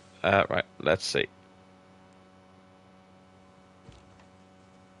 Right. Let's see.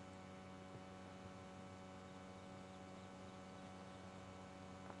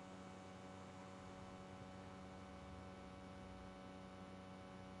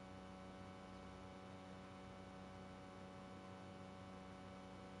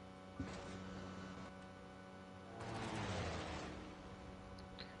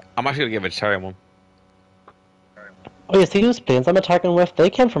 I'm actually gonna give it a cherry one. Oh, you see those planes I'm attacking with? They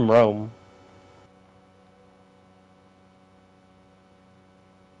came from Rome.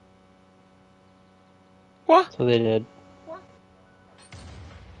 What? So they did.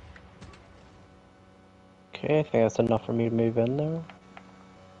 Okay, I think that's enough for me to move in there.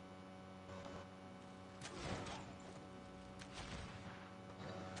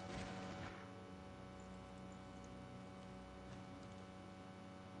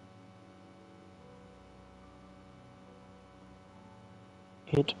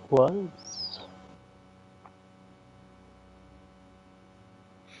 It was.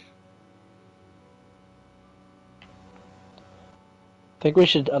 I think we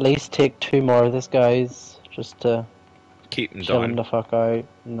should at least take 2 more of this guys, just to Keep them chill him down. the fuck out,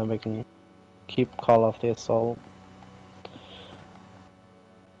 and then we can call off the assault.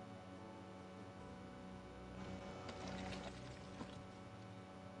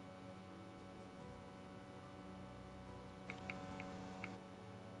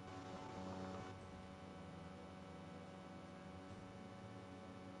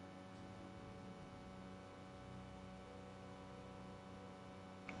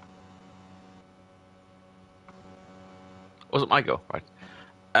 Was it my go? Right.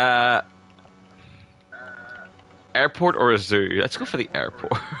 Uh, Airport or a zoo? Let's go for the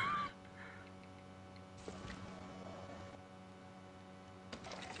airport.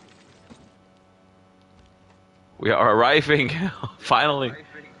 We are arriving. Finally.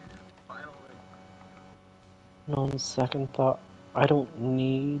 On second thought, I don't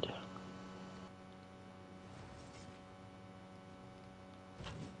need.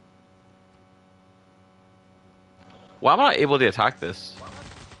 Why am I not able to attack this?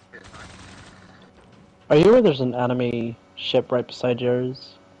 Are you aware there's an enemy ship right beside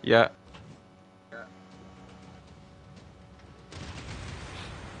yours? Yeah.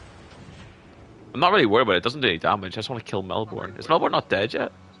 I'm not really worried about it. It doesn't do any damage. I just want to kill Melbourne. Is Melbourne not dead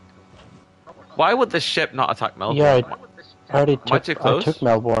yet? Why would this ship not attack Melbourne? Yeah, I already Am I too took. I close? took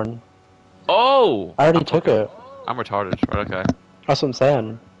Melbourne. Oh! I already took it. I'm retarded. Right, okay. That's what I'm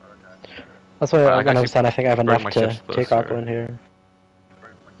saying. That's why Right, I when can I was saying I think I have bring enough my to ships take closer. Auckland here.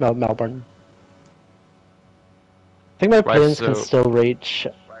 Melbourne. I think my Right, planes can so- still reach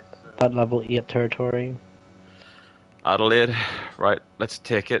that level 8 territory. Adelaide. Right, let's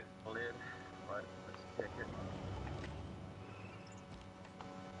take it.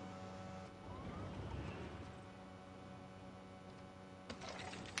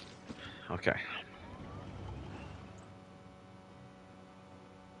 Okay.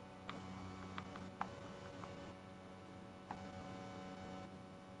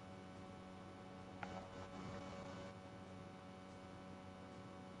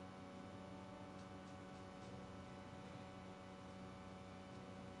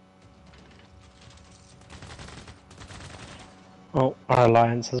 Oh, our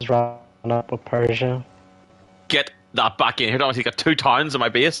alliance has run up with Persia. Get that back in here. Don't you got 2 towns in my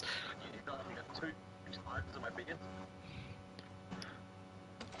base?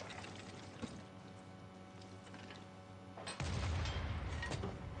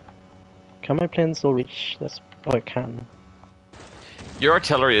 Can my planes still reach this? Oh, it can. Your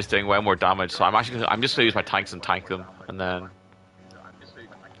artillery is doing way more damage, so I'm just gonna use my tanks and tank them, and then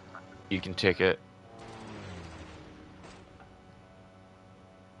you can take it.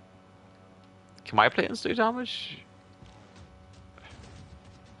 Can my planes do damage?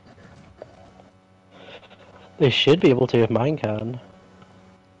 They should be able to if mine can.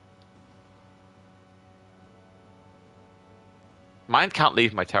 Mine can't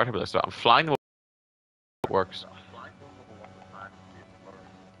leave my territory, so I'm flying them works.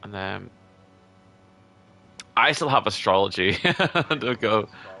 And then I still have astrology to go.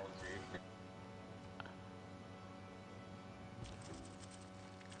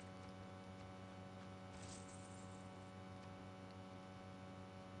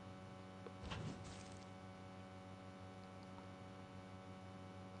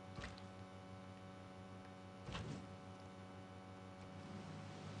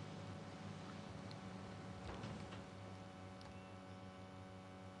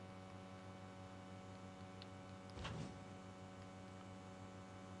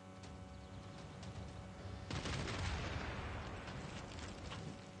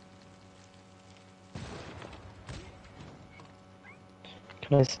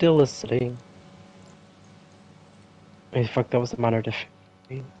 Can I steal this city? Oh, fuck, that was a minor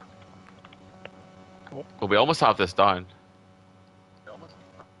defeat. Well, we almost have this down.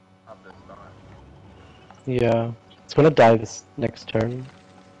 Yeah. It's gonna die this next turn.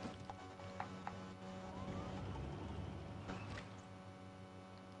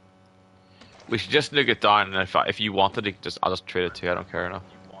 We should just nuke it down, and if you wanted, you could just I'll just trade it to you. I don't care enough.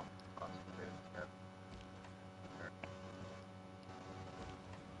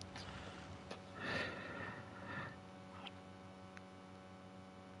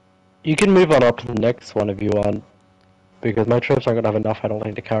 You can move on up to the next one if you want. Because my troops aren't gonna have enough, I don't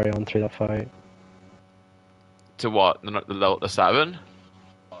think, to carry on through that fight. To what? The 7?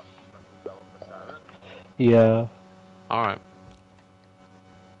 Yeah. All right.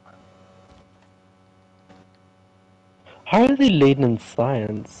 How are they leading in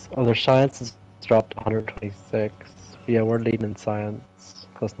science? Oh, their science has dropped 126. Yeah, we're leading in science.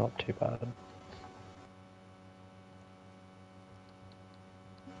 That's not too bad.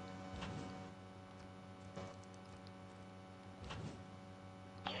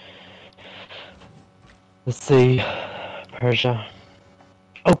 Let's see. Persia.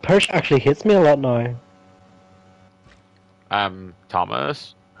 Oh, Persia actually hits me a lot now.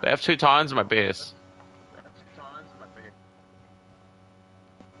 Thomas. They have 2 towns in my base.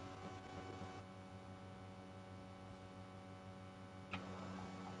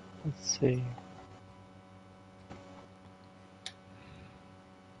 Let's see.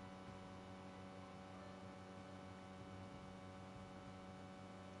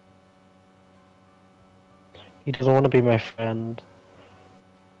 He doesn't want to be my friend.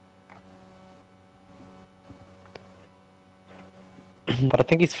 But I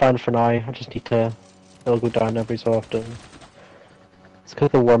think he's fine for now. I just need to... It'll go down every so often. It's because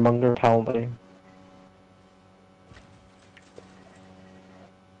of the warmonger penalty.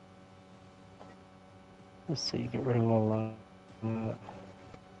 Let's see, get rid of all that.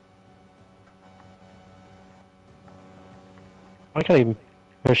 I can't even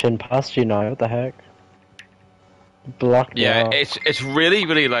push in past you now, what the heck? Blocked me Yeah, off. it's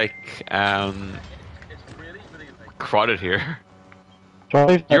really like crowded here.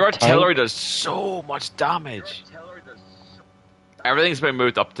 Drive Your that artillery tank. does so much damage. Everything's been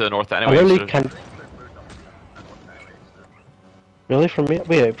moved up to the north I anyway. really So can't... Really, for me?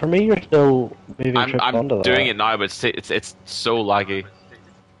 Wait, for me you're still moving troops I'm onto that. doing it now, but it's so laggy.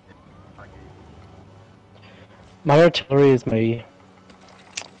 My artillery is my...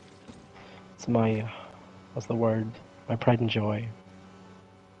 It's my... What's the word? My pride and joy.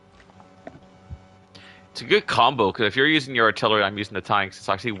 It's a good combo because if you're using your artillery, I'm using the tanks. It's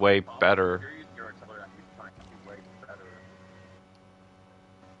actually way better.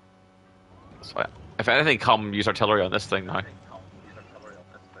 So if anything, come use artillery on this thing now.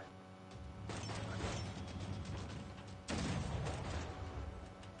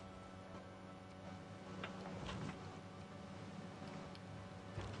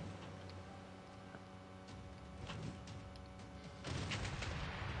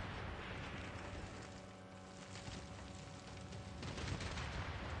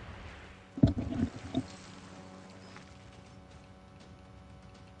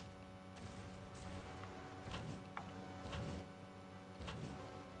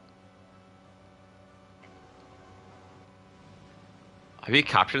 Have you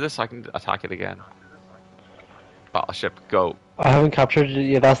captured this? I can attack it again. Battleship, go. I haven't captured it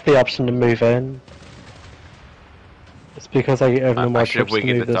yet, that's the option to move in. It's because I have no I more should have troops to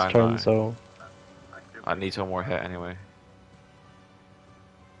weakened move it this down turn, now. so... I need one more hit anyway.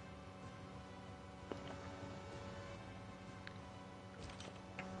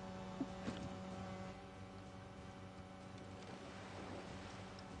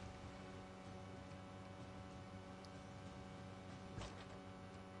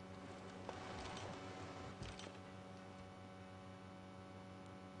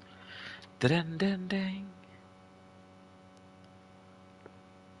 Ding ding ding.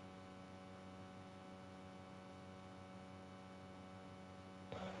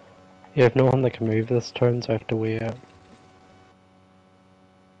 You have no one that can move this turn, so I have to wait out.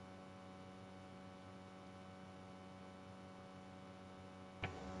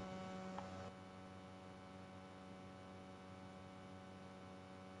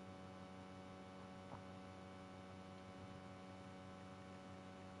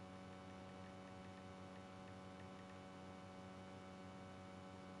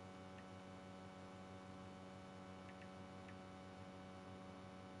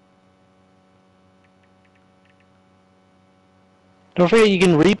 Don't forget you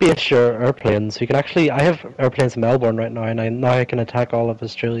can rebase your airplanes. You can actually. I have airplanes in Melbourne right now, and now I can attack all of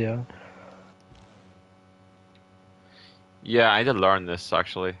Australia. Yeah, I need to learn this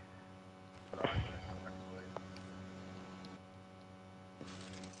actually.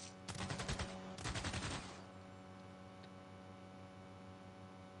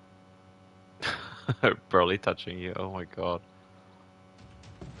 Barely touching you. Oh my god.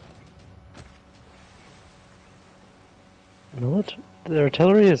 No, the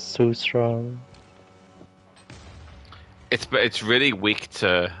artillery is so strong. It's really weak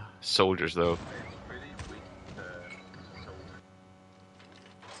to soldiers though.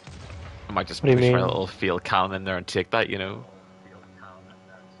 I might just What do you push my mean? little field cannon in there and take that, you know.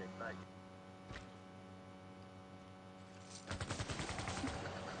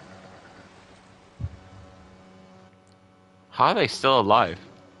 How are they still alive?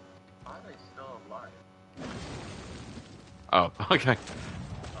 Oh, okay.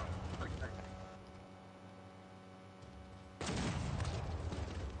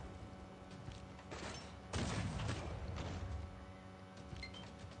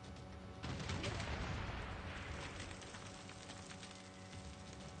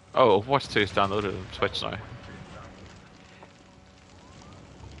 Oh, Overwatch 2 is downloaded on Twitch now.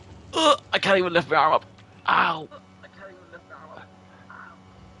 Ugh, I can't even lift my arm up. Ow!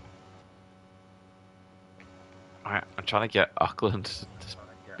 Alright, I'm trying to get Auckland to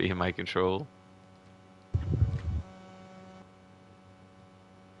be in my control.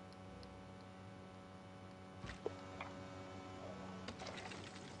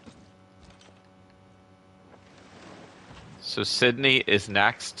 So Sydney is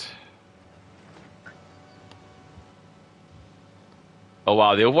next. Oh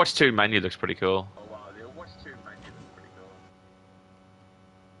wow, the Overwatch 2 menu looks pretty cool.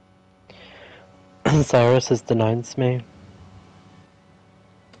 Cyrus has denounced me.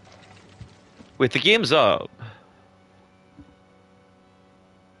 Wait, the game's up.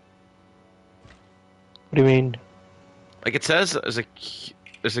 What do you mean? Like it says there's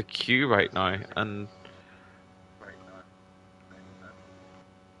a queue right now, and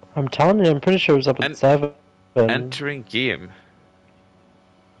I'm telling you, I'm pretty sure it was up at 7. entering game.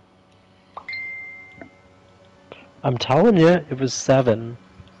 I'm telling you, it was 7.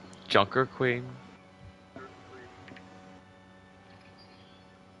 Junker Queen.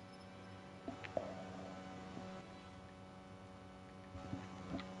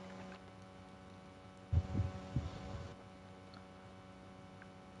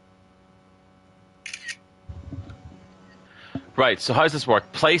 Right, so how does this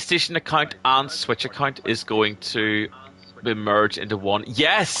work? PlayStation account and Switch account is going to be merged into one.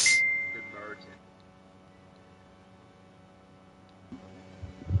 Yes!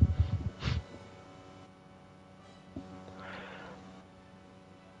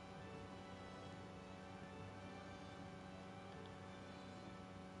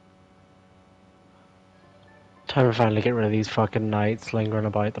 Time to finally get rid of these fucking knights lingering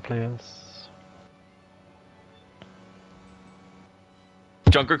about the place.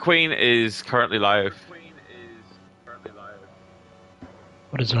 Junker Queen is currently live.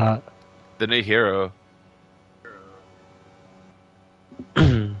 What is that? The new hero.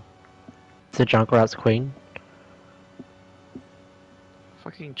 Is it Junkrat's queen?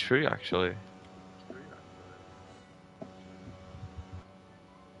 Fucking true, actually.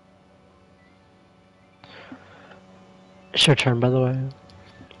 It's your turn, by the way.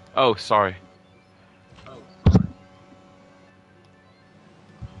 Oh, sorry.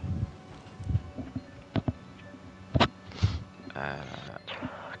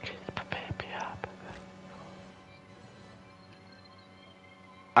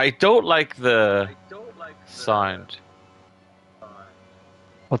 I don't like the sound.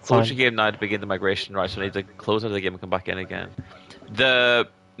 What Close sign? your game now to begin the migration. Right, so I need to close out of the game and come back in again. The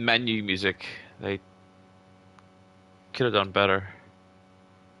menu music, they could have done better.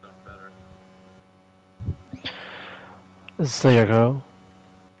 So you go.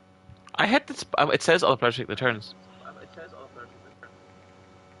 I hit this. It says other players take the turns.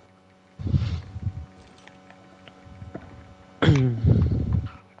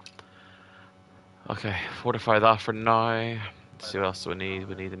 Okay, fortify that for now. Let's see what else do we need.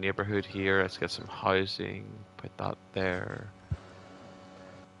 We need a neighborhood here. Let's get some housing. Put that there.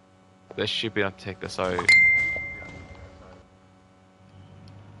 This should be able to take this out.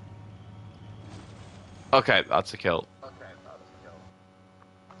 Okay, that's a kill.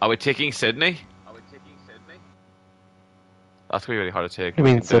 Are we taking Sydney? That's gonna be really hard to take. You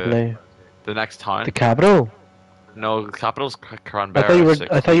mean Sydney? The next town? The capital? No, the capital's Cranberra.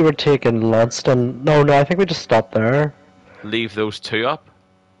 I thought you were taking Launceston. No, I think we just stopped there. Leave those two up?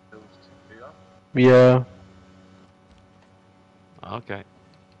 Yeah. Okay.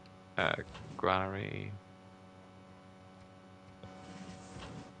 Granary.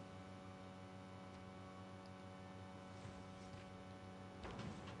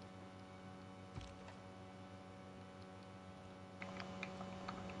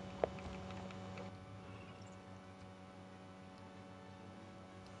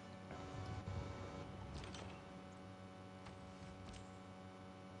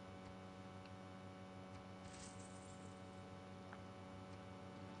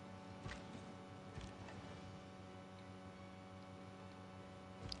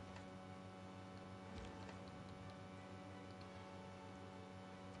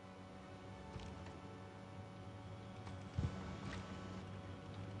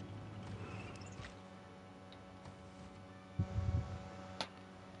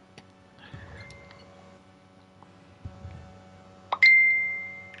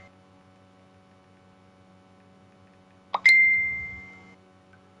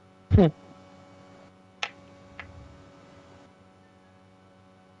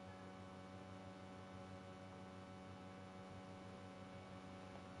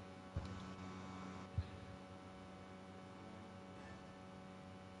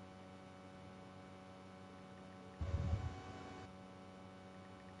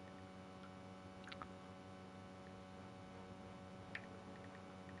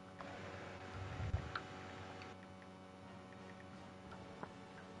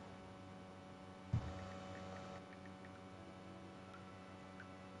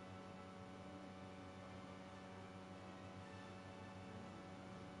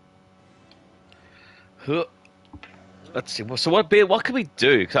 Let's see. So what can we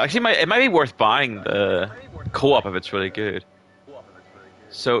do? Because actually, it might be worth buying the co-op if it's really good.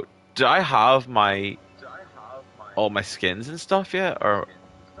 So, do I have all my skins and stuff yet, or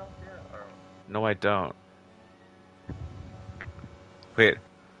no? I don't. Wait,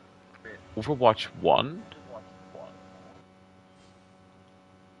 Overwatch 1?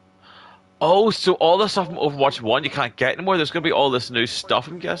 Oh, so all the stuff from Overwatch 1 you can't get anymore? There's gonna be all this new stuff,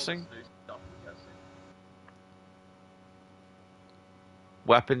 I'm guessing?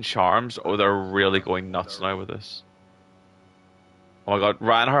 Weapon charms? Oh, they're really going nuts now with this. Oh my god,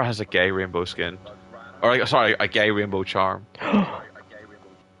 Reinhardt has a gay rainbow skin. Or, like, sorry, a gay rainbow charm.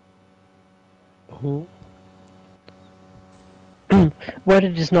 Why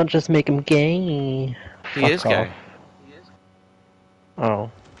did you not just make him gay? He is gay. Oh.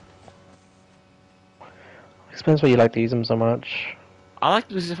 Explains why you like to use him so much. I like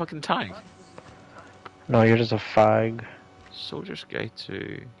to use a fucking tank. No, you're just a fag. Soldier's gay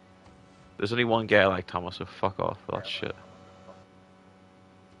too. There's only one gay I like, Thomas, so fuck off for that shit.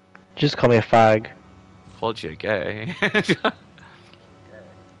 Just call me a fag. Called you gay.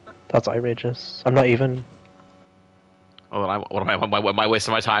 That's outrageous. I'm not even. Oh, what am I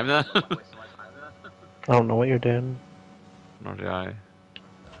wasting my time then? I don't know what you're doing. Nor do I.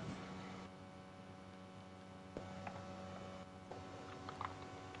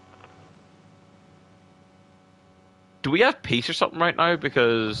 Do we have peace or something right now?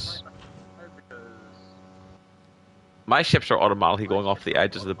 Because my ships are automatically going off the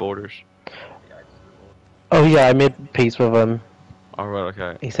edges of the borders. Oh yeah, I made peace with him. Alright,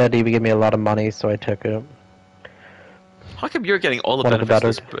 okay. He said he would give me a lot of money, so I took it. How come you're getting all the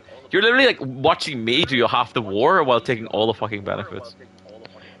benefits? You're literally like watching me do half the war while taking all the fucking benefits.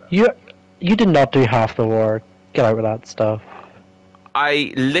 You did not do half the war. Get out with that stuff.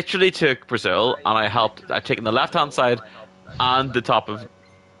 I literally took Brazil and I've taken the left hand side and the top of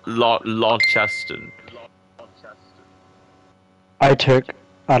Launceston. I took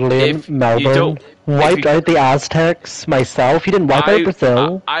Adelaide, Melbourne, wiped out the Aztecs myself. You didn't wipe out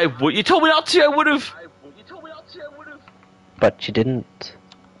Brazil. You told me not to, I would have. But you didn't.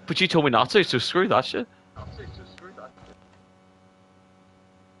 But you told me not to, so screw that shit.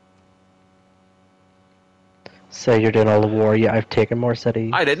 So you're doing all the war, yeah, I've taken more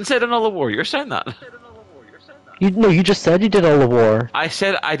cities. I didn't say done all the war, you're saying that. You just said you did all the war. I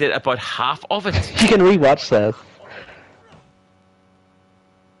said I did about half of it. You can rewatch this.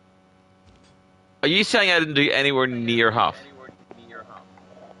 Are you saying I didn't do anywhere near half?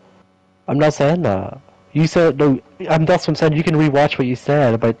 I'm not saying that. You said no. That's what I'm saying. You can rewatch what you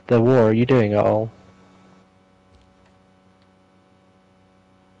said about the war. Are you doing it all?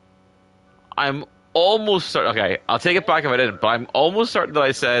 I'm almost certain. Okay, I'll take it back if I didn't, but I'm almost certain that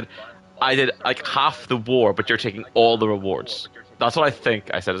I said I did like half the war, but you're taking all the rewards. That's what I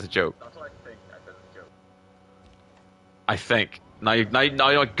think I said as a joke. I think. Now,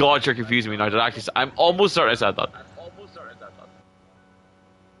 God, you're confusing me now. Did I actually? I'm almost certain I said that.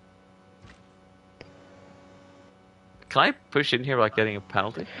 Can I push in here without getting a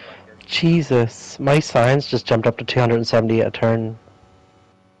penalty? Jesus, my science just jumped up to 270 a turn.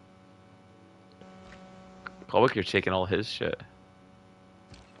 Kovic, you're taking all his shit.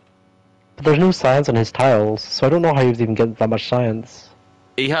 But there's no science on his tiles, so I don't know how he was even getting that much science.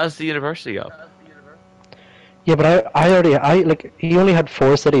 He has the university up. Yeah, but he only had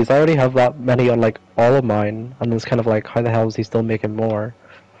 4 cities. I already have that many on like all of mine, and it's kind of like, how the hell is he still making more?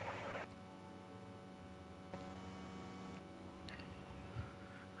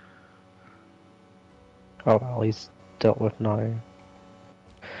 Oh well, he's dealt with now.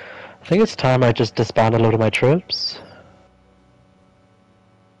 I think it's time I just disband a load of my troops.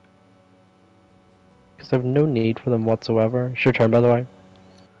 Because I have no need for them whatsoever. It's your turn, by the way.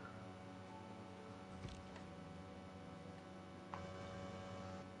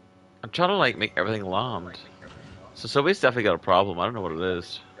 I'm trying to like make everything land. So somebody's definitely got a problem. I don't know what it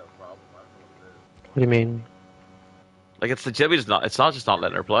is. What do you mean? Like it's legitimately just not. It's not just not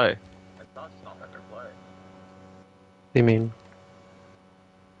letting her play. What do you mean?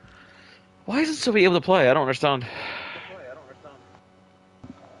 Why isn't somebody able to play? I don't understand.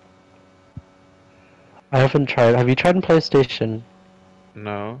 I haven't tried. Have you tried in PlayStation?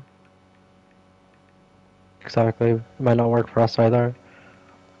 No. Exactly. It might not work for us either.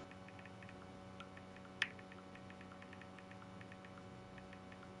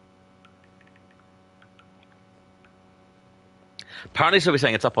 Apparently somebody's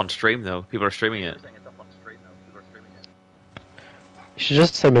saying it's up on stream though. People are streaming it. You should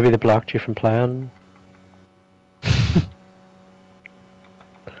just say maybe they blocked you from playing.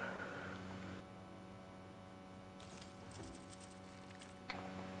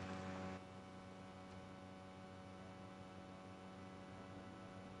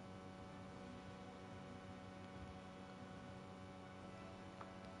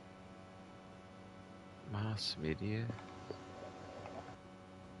 Mass media.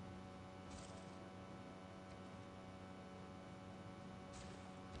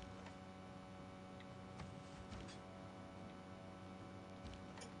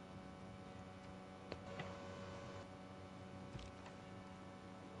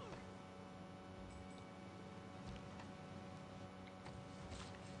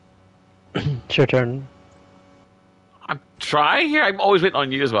 It's your turn. I'm trying here. I'm always waiting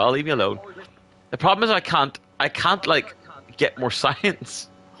on you as well. Leave me alone. The problem is I can't like get more science.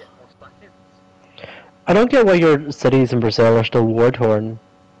 I don't get why your cities in Brazil are still war torn.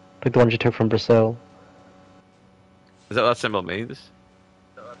 Like the ones you took from Brazil. Is that what that symbol means?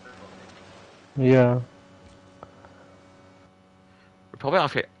 Yeah. We're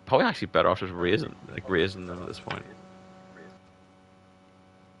probably actually better off just raising them at this point.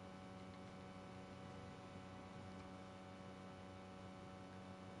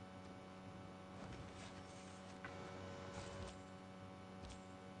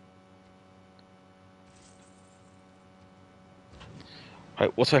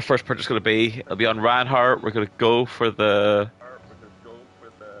 Right, what's my first purchase going to be? It'll be on Reinhardt. We're going to go for the.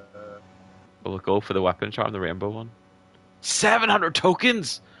 We'll go for the weapon charm, the rainbow one. 700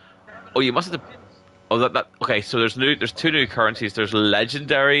 tokens. Oh, you must have. Oh, that. Okay, so there's 2 new currencies. There's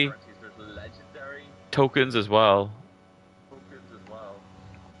legendary tokens as well.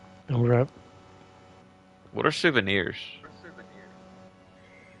 Alright. What are souvenirs?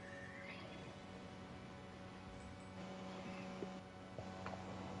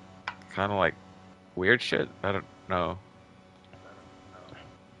 Kind of like weird shit. I don't know.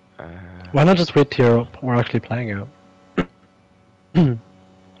 Why not just wait till we're actually playing out?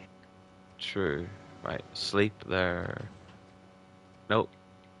 True. Right. Sleep there. Nope.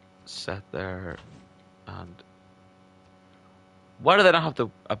 Set there. And why do they not have the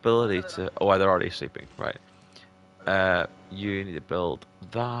ability to? Oh, they're already sleeping. Right. You need to build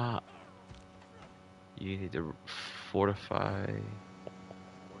that. You need to fortify.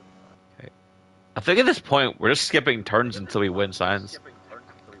 Okay. I think at this point we're just skipping turns until we win science.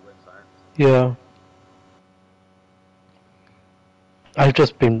 Yeah. I've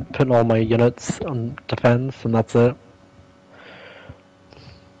just been putting all my units on defense, and that's it.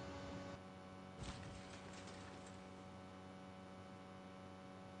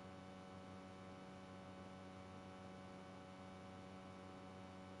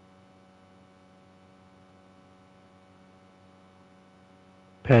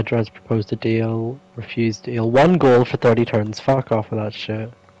 Pedro has proposed a deal, refused deal. 1 goal for 30 turns. Fuck off with that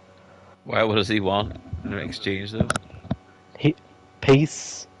shit. Well, what does he want in exchange, though? He,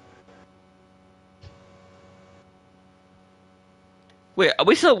 peace. Wait, are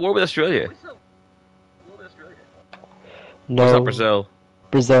we still at war with Australia? Or is that No, Brazil?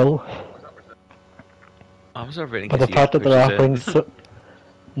 Brazil. I was already But the confused fact that which they're is in. offering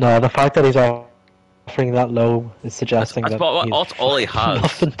no, the fact that he's offering that low is suggesting That's that about he has that's all he fucking has.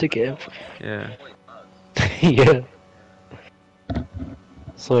 nothing to give. Yeah. Yeah.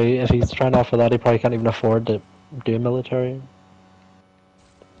 So if he's trying to offer that, he probably can't even afford to do military.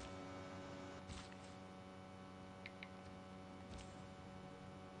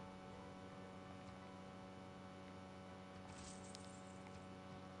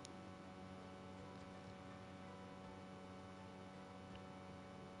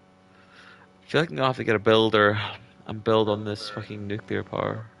 I feel like I'm gonna have to get a builder and build on this fucking nuclear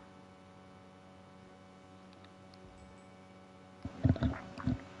power.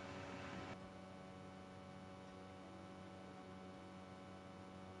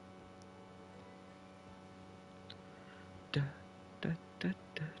 Da, da, da,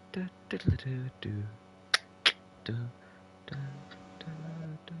 da, da, da, da, da, do. Da, da, da, da,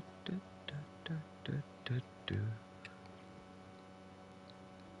 da, da, da, da, da, do.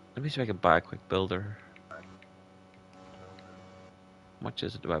 Let me see if I can buy a quick builder. How much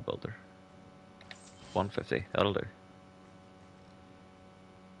is it to buy a builder? 150. That'll do.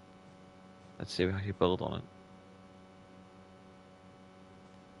 Let's see how you build on it.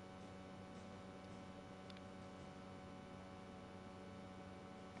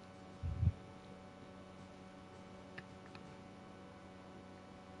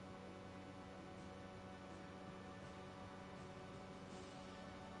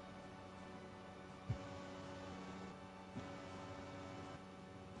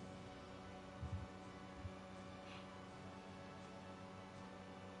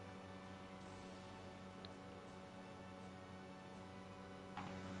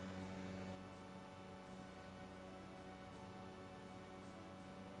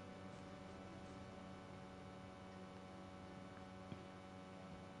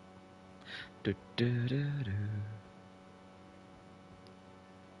 Do, do, do, do.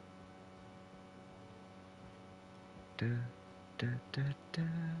 Do, do, do, do.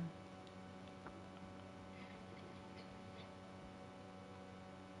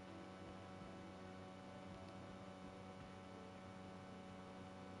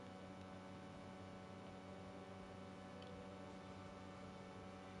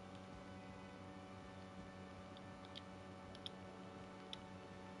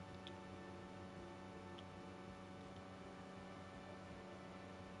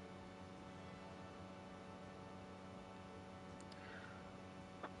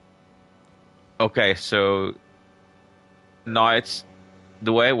 Okay, so now it's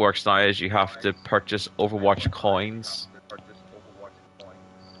the way it works now is you have to purchase Overwatch coins,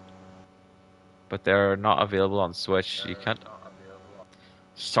 but they're not available on Switch. You can't.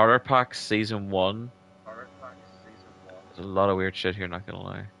 Starter pack season one. There's a lot of weird shit here. Not gonna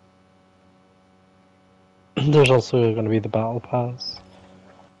lie. There's also going to be the battle pass.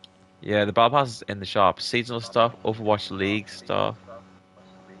 Yeah, the battle pass is in the shop. Seasonal stuff, Overwatch League stuff.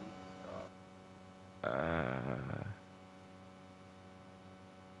 Uh,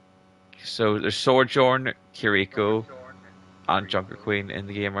 so there's Sojourn, Kiriko, and Junker Queen in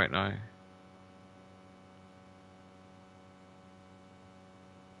the game right now.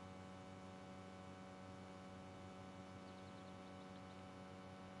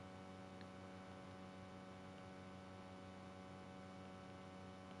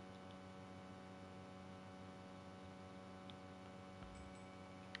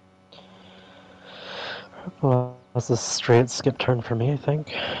 Well, that's a straight skip turn for me, I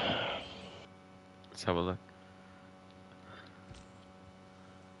think. Let's have a look.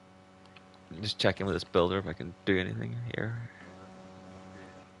 Just checking with this builder if I can do anything here.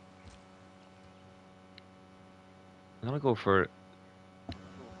 I'm gonna go for.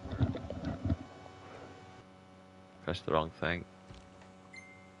 Press the wrong thing.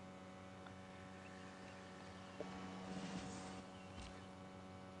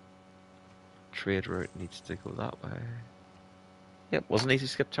 Trade route needs to go that way. Yep, was an easy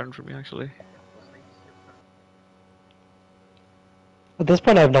skip turn for me actually. At this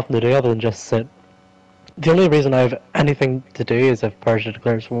point, I have nothing to do other than just sit. The only reason I have anything to do is if Persia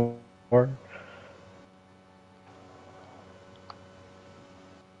declares war.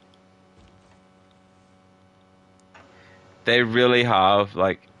 They really have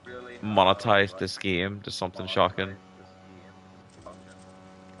like monetized this game to something shocking.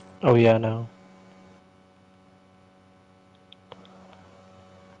 Oh yeah, no.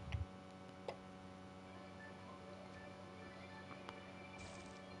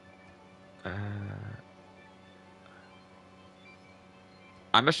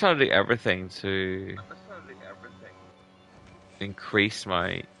 I'm just trying to do everything to increase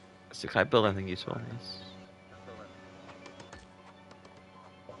my. So can I build anything useful on this?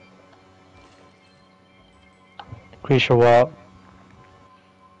 Creature what?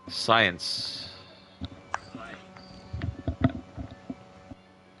 Science.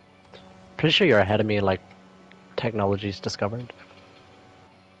 Pretty sure you're ahead of me in like technologies discovered.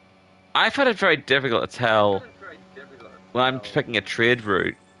 I find it very difficult to tell when I'm picking a trade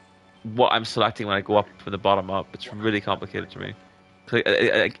route what I'm selecting when I go up from the bottom up. It's really complicated to me. 'Cause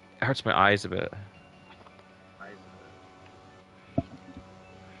it hurts my eyes a bit.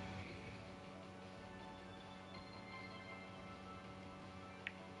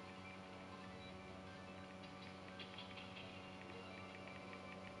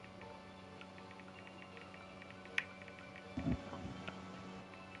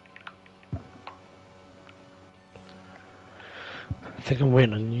 I think I'm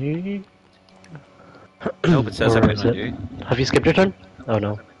waiting on you. Nope, it says I'm Or waiting is on it? you. Have you skipped your turn? Oh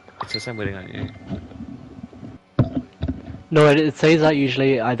no. It says I'm waiting on you. No, it says that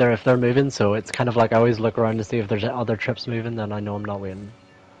usually either if they're moving, so it's kind of like I always look around to see if there's other trips moving, then I know I'm not waiting.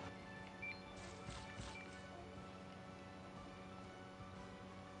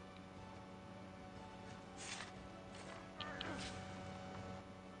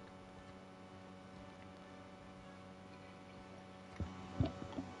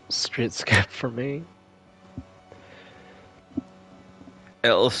 Straight skip for me.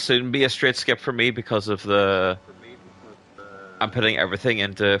 It'll soon be a straight skip for me because of the. I'm putting everything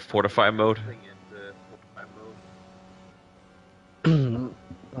into fortify mode. I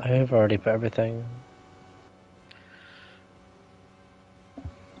have already put everything.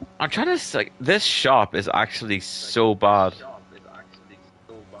 I'm trying to like this shop is actually so bad.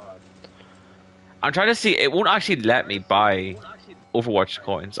 I'm trying to see. It won't actually let me buy Overwatch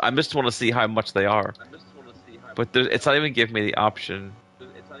coins. I just want to see how much they are, but it's not even giving me the option.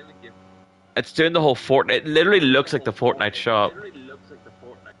 It's doing the whole Fortnite. It literally looks like the Fortnite shop.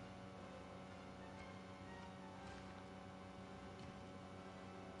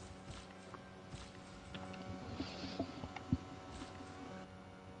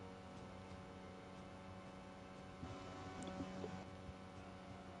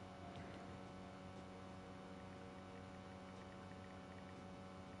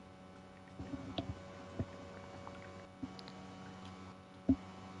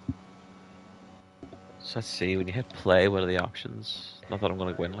 So let's see. When you hit play, what are the options? Not that I'm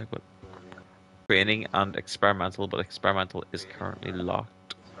going to win, like, but training and experimental. But experimental is currently locked.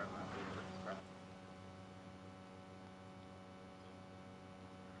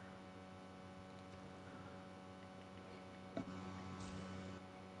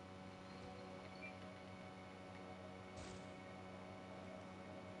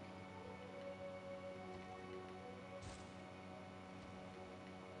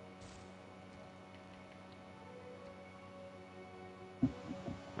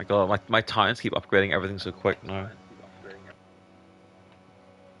 My God, my towns keep upgrading everything so quick now.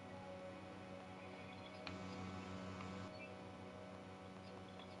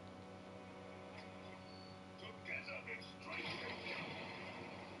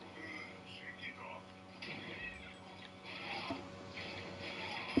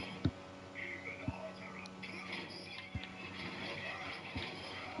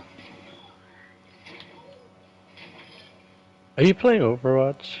 Are you playing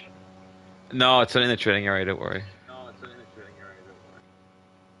Overwatch? No, it's only in the training area. Don't worry.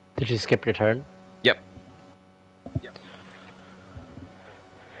 Did you skip your turn? Yep.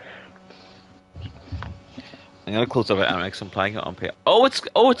 I'm gonna close up it and make some playing it on pay.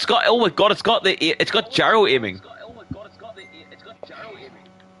 It's got oh my God, it's got gyro aiming.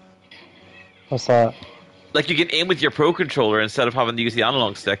 What's that? Like you can aim with your pro controller instead of having to use the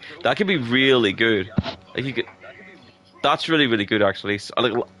analog stick. That could be really good. Like you could, that's really really good actually.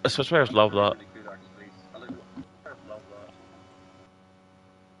 Like Switch players love that.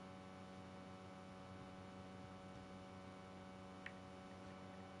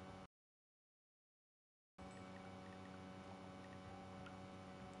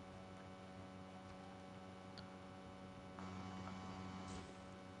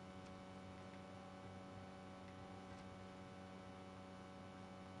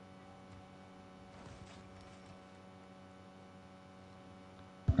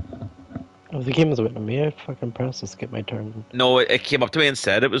 If the game was waiting on me, I fucking pressed to skip my turn. No, it came up to me and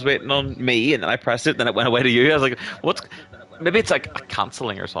said it was waiting on me, and then I pressed it, then it went away to you. I was like, what's... Maybe it's like a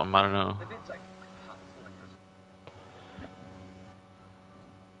cancelling or something, I don't know.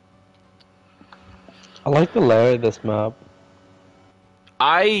 I like the layout of this map.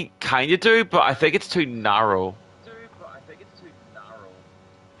 I kind of do, but I think it's too narrow.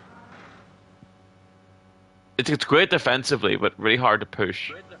 It's great defensively, but really hard to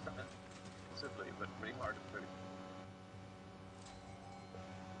push.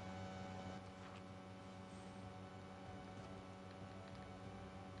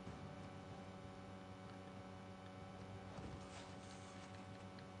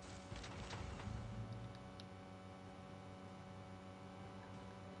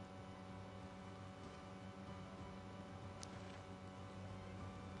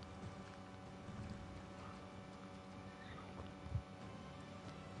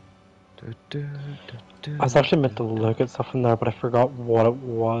 I was actually meant to look at stuff in there, but I forgot what it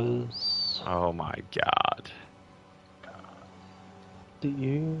was. Oh my god. Did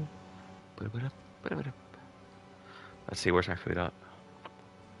you? Let's see, where's my food at?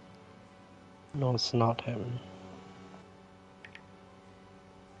 No, it's not him.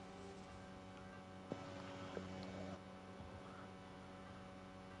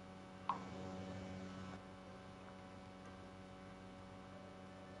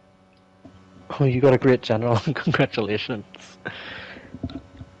 Oh, you got a great general. Congratulations.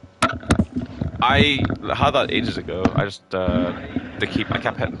 I had that ages ago. I just I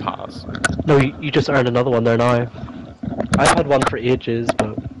kept hitting pass. No, you just earned another one there now. I've had one for ages,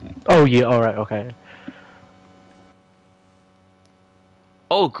 but... Oh, yeah, alright, okay.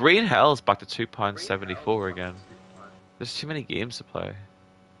 Oh, Green Hell's back to £2.74 again. There's too many games to play.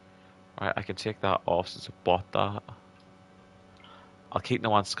 Alright, I can take that off since I bought that. I'll keep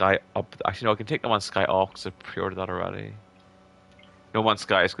No Man's Sky up. Actually, no, I can take No Man's Sky off because I pre-ordered that already. No Man's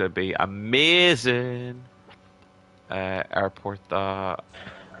Sky is going to be amazing. Airport that.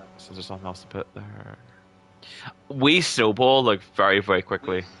 So there's nothing else to put there. We snowball like very, very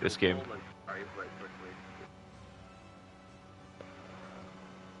quickly this game.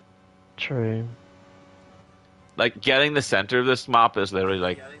 True. Like getting the center of this map is literally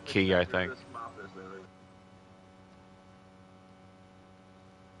like key, I think.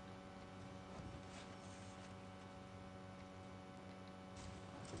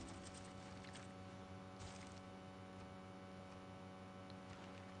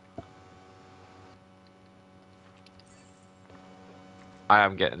 I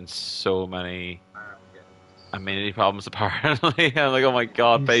am getting so many amenity problems apparently. I'm like, oh my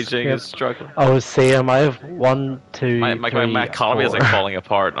god, Beijing is struggling. Oh, Sam, I have 1, 2, My 3, economy is 4, like falling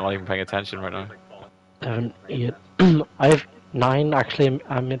apart. I'm not even paying attention right now. 7, 8. I have 9 actually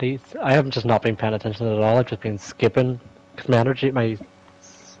amenities. I haven't just not been paying attention at all. I've just been skipping because my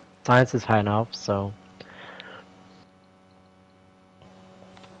science is high enough. So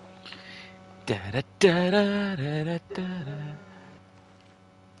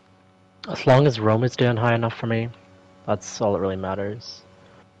as long as Rome is doing high enough for me, that's all that really matters.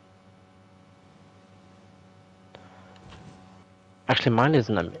 Actually, mine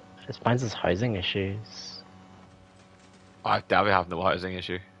isn't. Mine's is housing issues. I definitely have no housing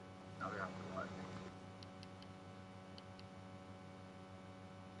issue.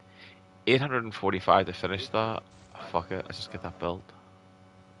 $845 to finish that. Fuck it, let's just get that built.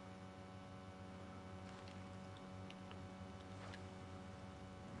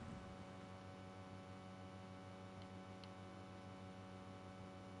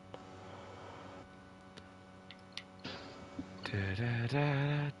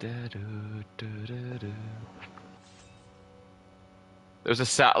 There's a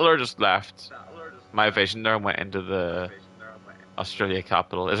settler just left my vision there and went into the Australia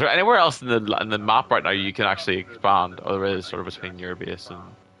capital. Is there anywhere else in the map right now you can actually expand, or there is sort of between your base and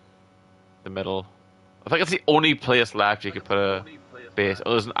the middle? I think it's the only place left you could put a base.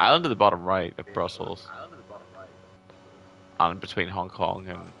 Oh, there's an island at the bottom right of Brussels, and between Hong Kong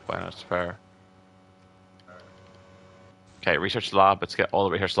and Buenos Aires. Okay, research lab. Let's get all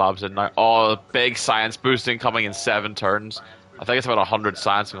the research labs in now. Oh, big science boosting coming in 7 turns. I think it's about 100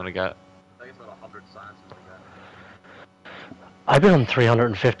 science I'm going to get. I've been on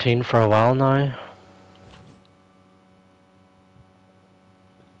 315 for a while now.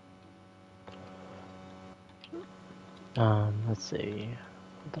 Let's see.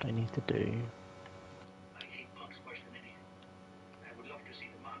 What did I need to do?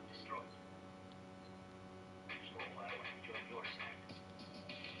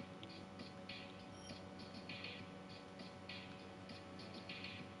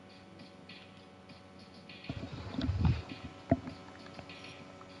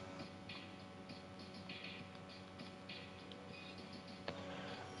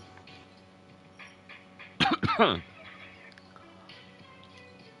 I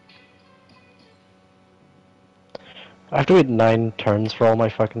have to wait 9 turns for all my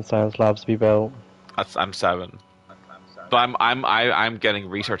fucking science labs to be built. I'm 7, but I'm getting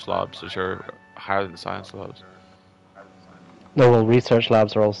research labs, which are higher than science labs. No, well, research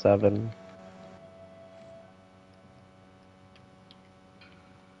labs are all 7.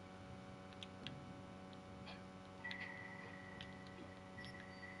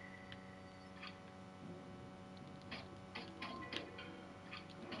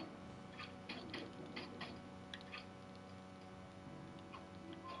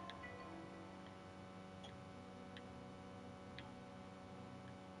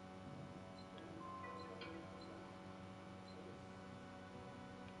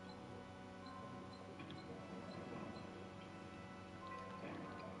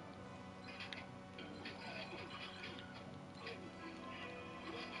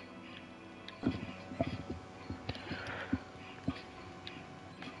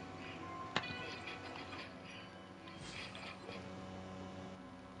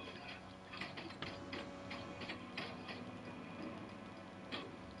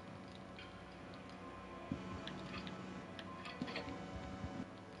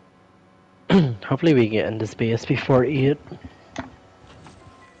 Hopefully we get into space before 8.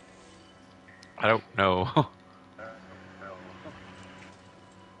 I don't know.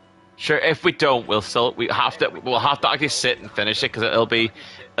 Sure, if we don't, we'll have to actually sit and finish it because it'll be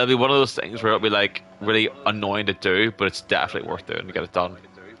one of those things where it'll be like really annoying to do, but it's definitely worth doing to get it done.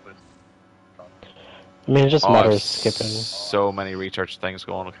 I mean, it just Oh, I have matters skipping. so many research things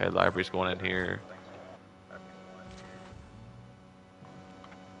going. Okay, library's going in here.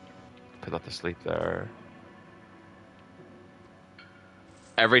 Put that to sleep there.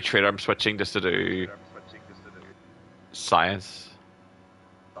 Every trader I'm switching just to do science.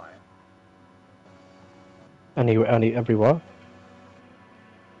 Every what?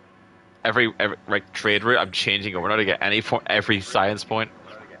 Every like trade route I'm changing over now to get every science point.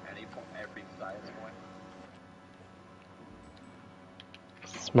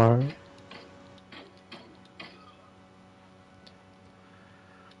 Smart.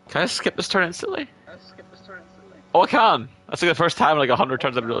 Can I skip this turn instantly? Oh, I can. That's like the first time in like 100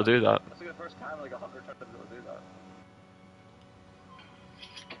 turns I've been able to do that.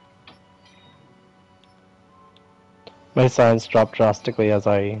 My science dropped drastically as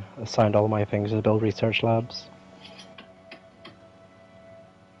I assigned all my things to build research labs.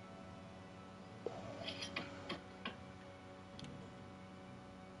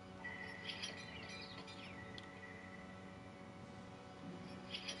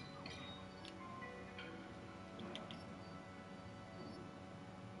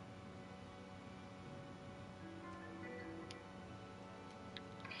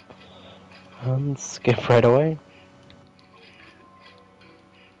 And skip right away.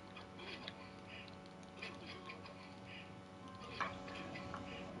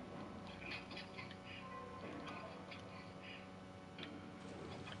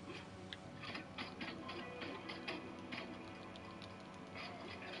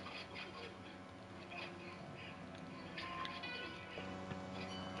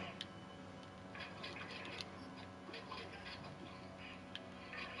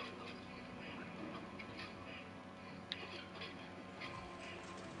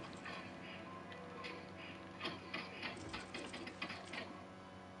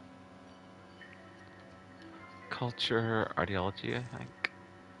 Culture, ideology, I think.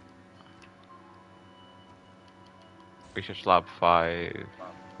 Research lab 5,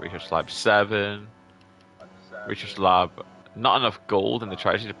 research lab 7, research lab. Not enough gold in the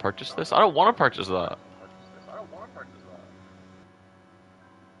treasury to purchase this. I don't want to purchase that.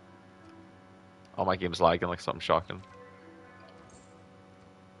 Oh, my game's lagging like something shocking.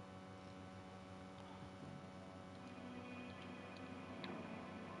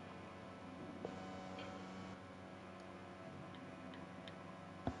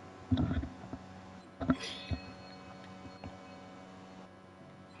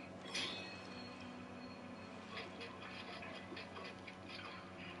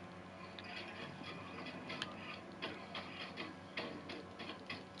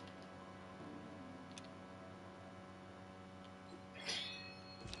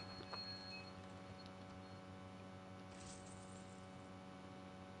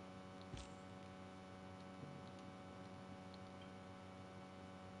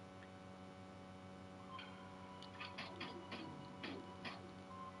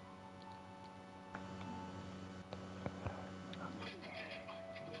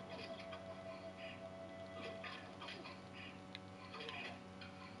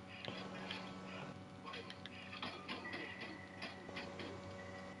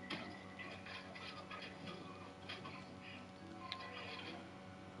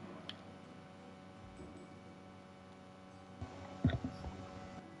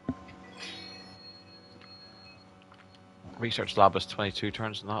 Research lab has 22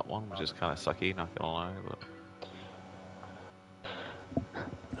 turns in that one, which is kind of sucky, not gonna lie. But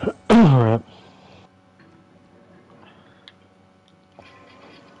Alright.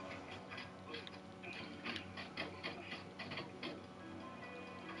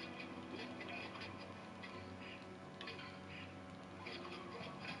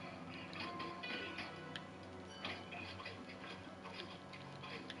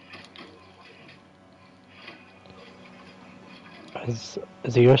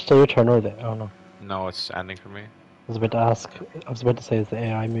 Is it yours still your turn or the? Oh no. no, it's ending for me. I was about to ask. I was about to say, is the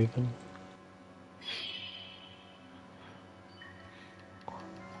AI moving?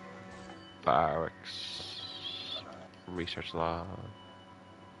 Barracks. Research lab.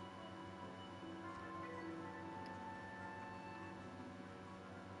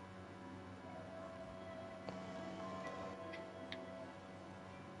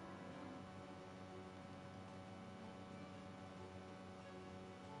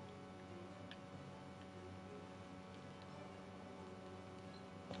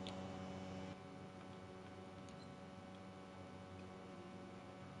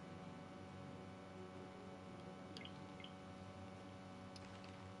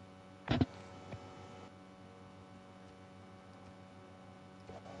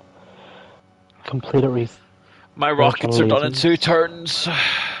 Complete a research My on rockets are done in lasers. 2 turns.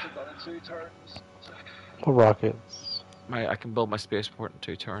 What rockets? I can build my spaceport in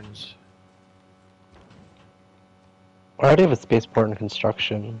 2 turns. I already have a spaceport in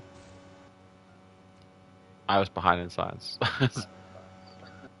construction. I was behind in science.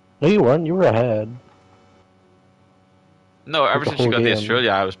 No, you weren't. You were ahead. No, ever the since you whole got the game.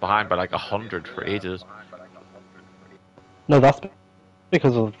 Australia, I was behind by like 100 for ages. No, that's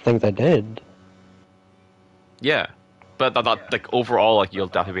because of the things I did. Yeah, but that like overall, like you'll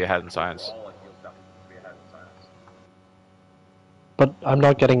definitely be ahead in science. But I'm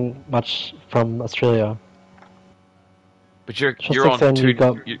not getting much from Australia. But you're Just you're like on saying you two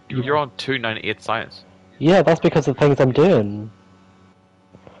got. you're on 298 science. Yeah, that's because of things I'm doing.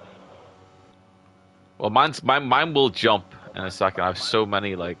 Well, mine will jump in a second. I have so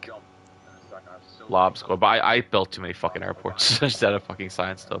many like labs going, but I built too many fucking airports instead of fucking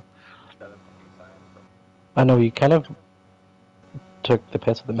science stuff. I know you kind of took the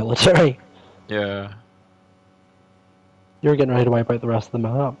piss with the military. Yeah, You were getting ready to wipe out the rest of the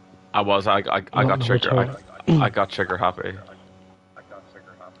map. I was. I Not got trigger. military. I got trigger happy.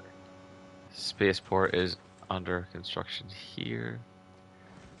 Spaceport is under construction here.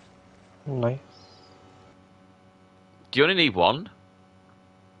 Nice. Do you only need one?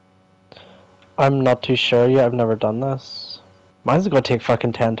 I'm not too sure yet. I've never done this. Mine's gonna take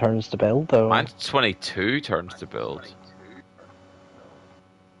fucking 10 turns to build, though. Mine's 22 turns to build.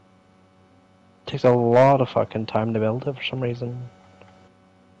 Takes a lot of fucking time to build it for some reason.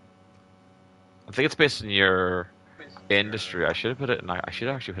 I think it's based on your industry. I should have put it in. I should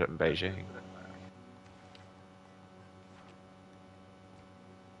actually put it in Beijing.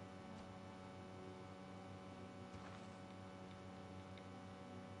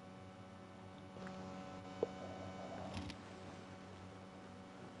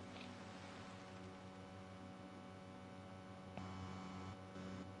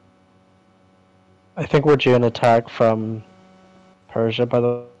 I think we're due an attack from Persia, by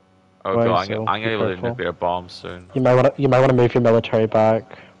the Oh way. god, So I'm be gonna do careful. nuclear bombs soon. You might want to move your military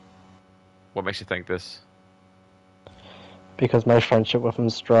back What makes you think this? because my friendship with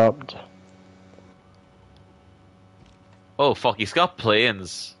him's dropped. Oh fuck, he's got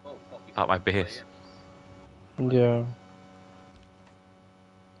planes at my base. Yeah.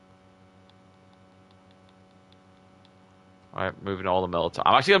 Alright, moving all the military.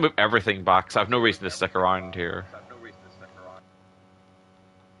 I'm actually gonna move everything back, because I have no reason to stick around here.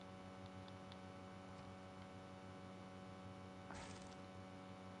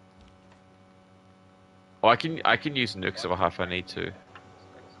 Oh, I can use nukes if I need to.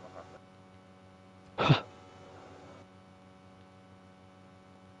 Let's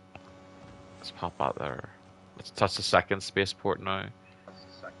pop out there. Let's touch the second spaceport now.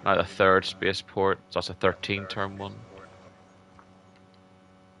 Now the third spaceport. So that's a 13-turn one.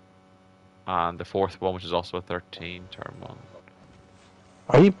 And the fourth one, which is also a 13-turn one.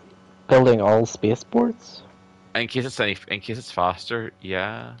 Are you building all spaceports? In case it's faster,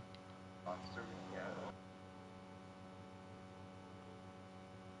 yeah.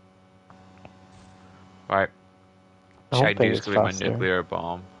 Right. I don't think Chinese it's gonna be my faster. nuclear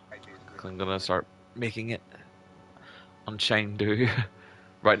bomb. I'm gonna start making it on Chengdu,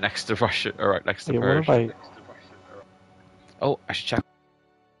 right next to Russia, or right next to Yeah, what if Persia. I... Oh, I should check.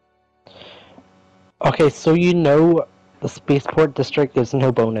 Okay, so you know The spaceport district gives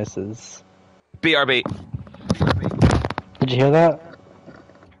no bonuses. BRB. Did you hear that?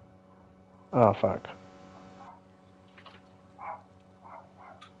 Oh fuck.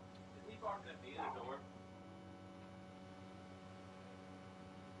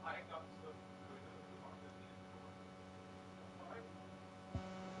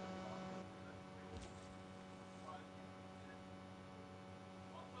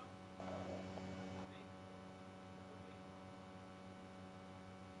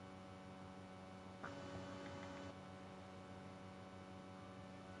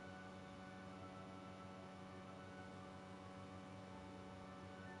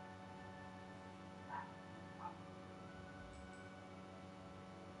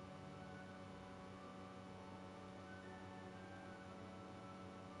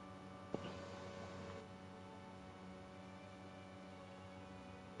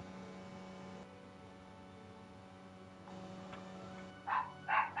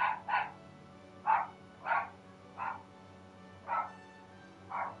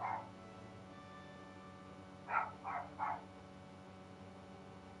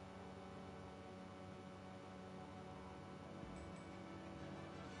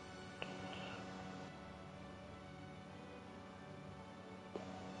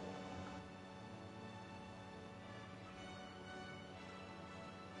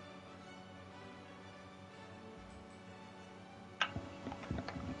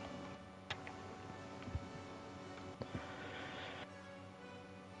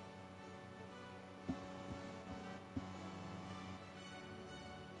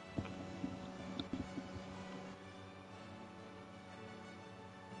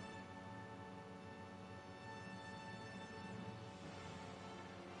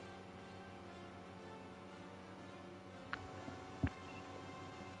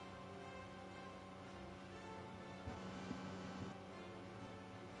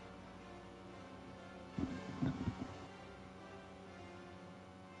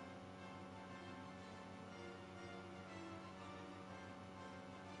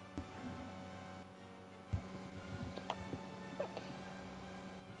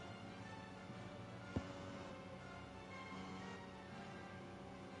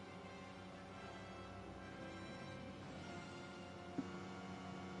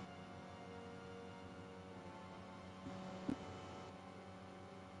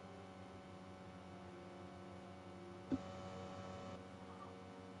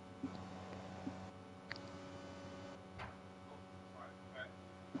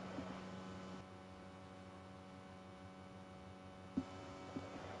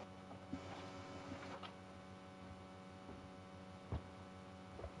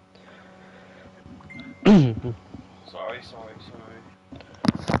 Sorry.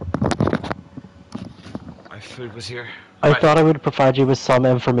 My food was here. I Right. thought I would provide you with some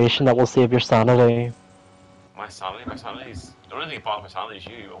information that will save your sanity. My sanity is the only thing about my sanity is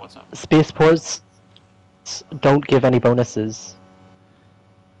you. What's up? Spaceports don't give any bonuses.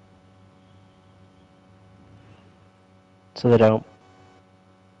 So they don't.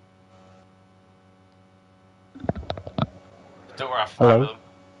 Don't worry, I have 5 Hello? of them.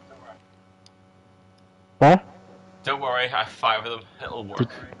 What? Don't worry, I have 5 of them. It'll work.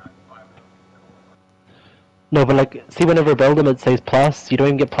 No, but like, see whenever you build them it says plus, you don't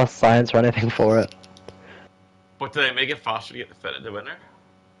even get plus science or anything for it. But do they make it faster to get the fit in the winner?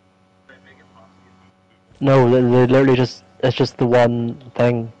 No, they literally just, it's just the one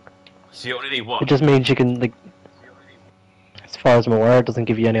thing. So you only need one. It just means you can, like, as far as I'm aware, it doesn't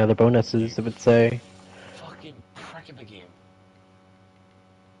give you any other bonuses, it would say. Fucking prick of the game.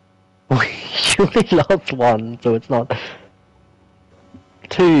 You only lost one, so it's not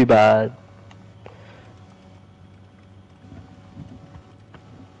too bad.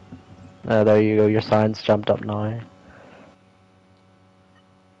 There you go, your science jumped up now.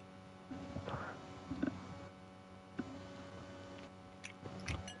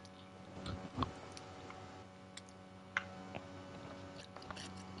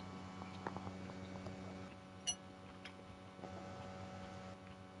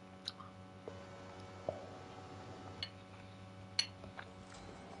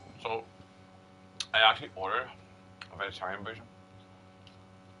 So, I actually ordered a vegetarian version.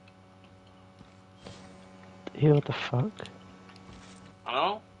 Ew, what the fuck? I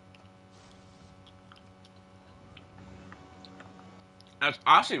know. And it's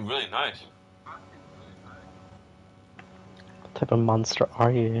actually really nice. What type of monster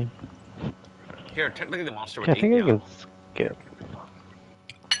are you? Here, technically the monster would Okay, I eat think me I can out. skip.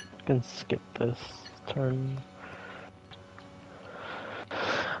 I can skip this turn.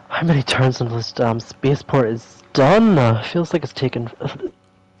 How many turns until this spaceport is done? Feels like it's taken.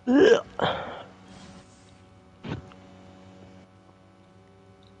 Ugh.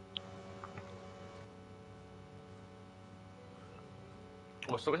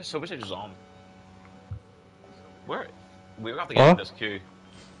 Oh, so which is on? Where? We have to get in this queue.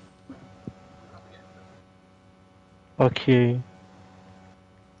 Okay.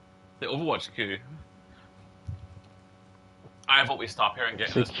 The Overwatch queue. I vote we stop here and get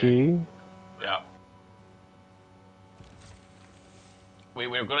in The this queue. queue. Yeah.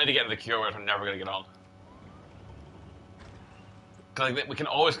 We're going to get in the queue or we're never going to get on. Because like, we can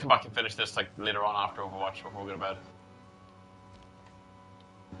always come back and finish this like later on after Overwatch before we go to bed.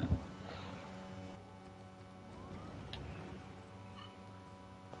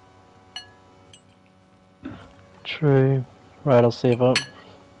 True. Right, I'll save up.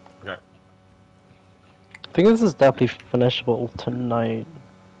 Okay. I think this is definitely finishable tonight.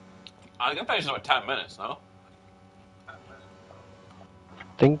 I can finish in about 10 minutes, no?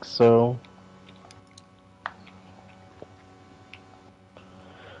 Think so.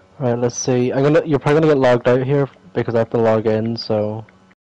 Right, let's see. You're probably gonna get logged out here because I have to log in, so